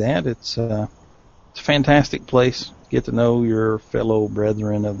to see that. It's a fantastic place. Get to know your fellow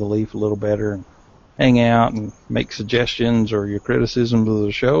brethren of the leaf a little better and hang out and make suggestions or your criticisms of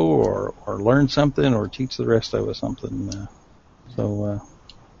the show or learn something or teach the rest of us something.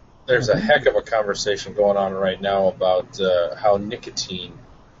 There's a heck of a conversation going on right now about how nicotine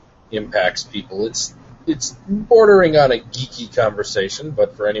impacts people. It's bordering on a geeky conversation,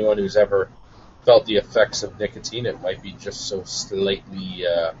 but for anyone who's ever felt the effects of nicotine, it might be just so slightly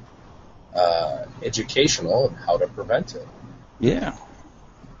educational on how to prevent it. Yeah.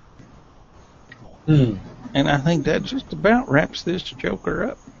 And I think that just about wraps this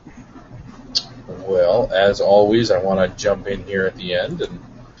joker up. Well, as always, I want to jump in here at the end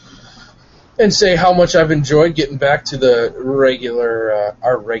and say how much I've enjoyed getting back to the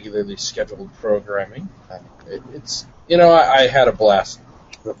our regularly scheduled programming. I had a blast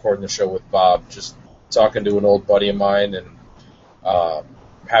recording the show with Bob, just talking to an old buddy of mine and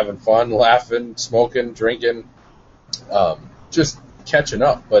having fun, laughing, smoking, drinking, just catching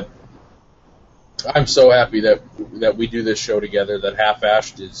up. But I'm so happy that we do this show together, that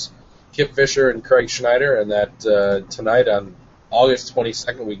Half-Ashed is Kip Fisher and Craig Schneider, and that tonight on August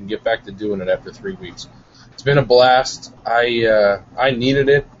 22nd we can get back to doing it after 3 weeks. It's been a blast. I needed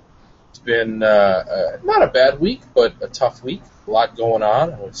it. It's been not a bad week, but a tough week. A lot going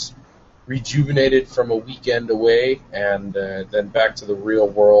on. I was rejuvenated from a weekend away, and then back to the real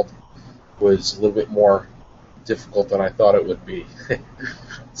world was a little bit more difficult than I thought it would be.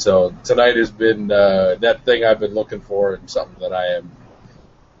 So tonight has been that thing I've been looking for, and something that I am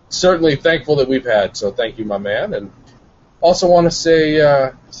certainly thankful that we've had. So thank you, my man. And also want to say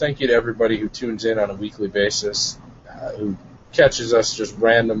thank you to everybody who tunes in on a weekly basis, who catches us just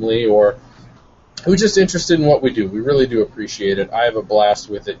randomly, or who's just interested in what we do. We really do appreciate it. I have a blast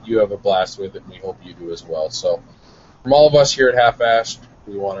with it. You have a blast with it, and we hope you do as well. So from all of us here at Half-Ashed,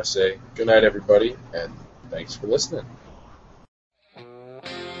 we want to say good night, everybody, and thanks for listening.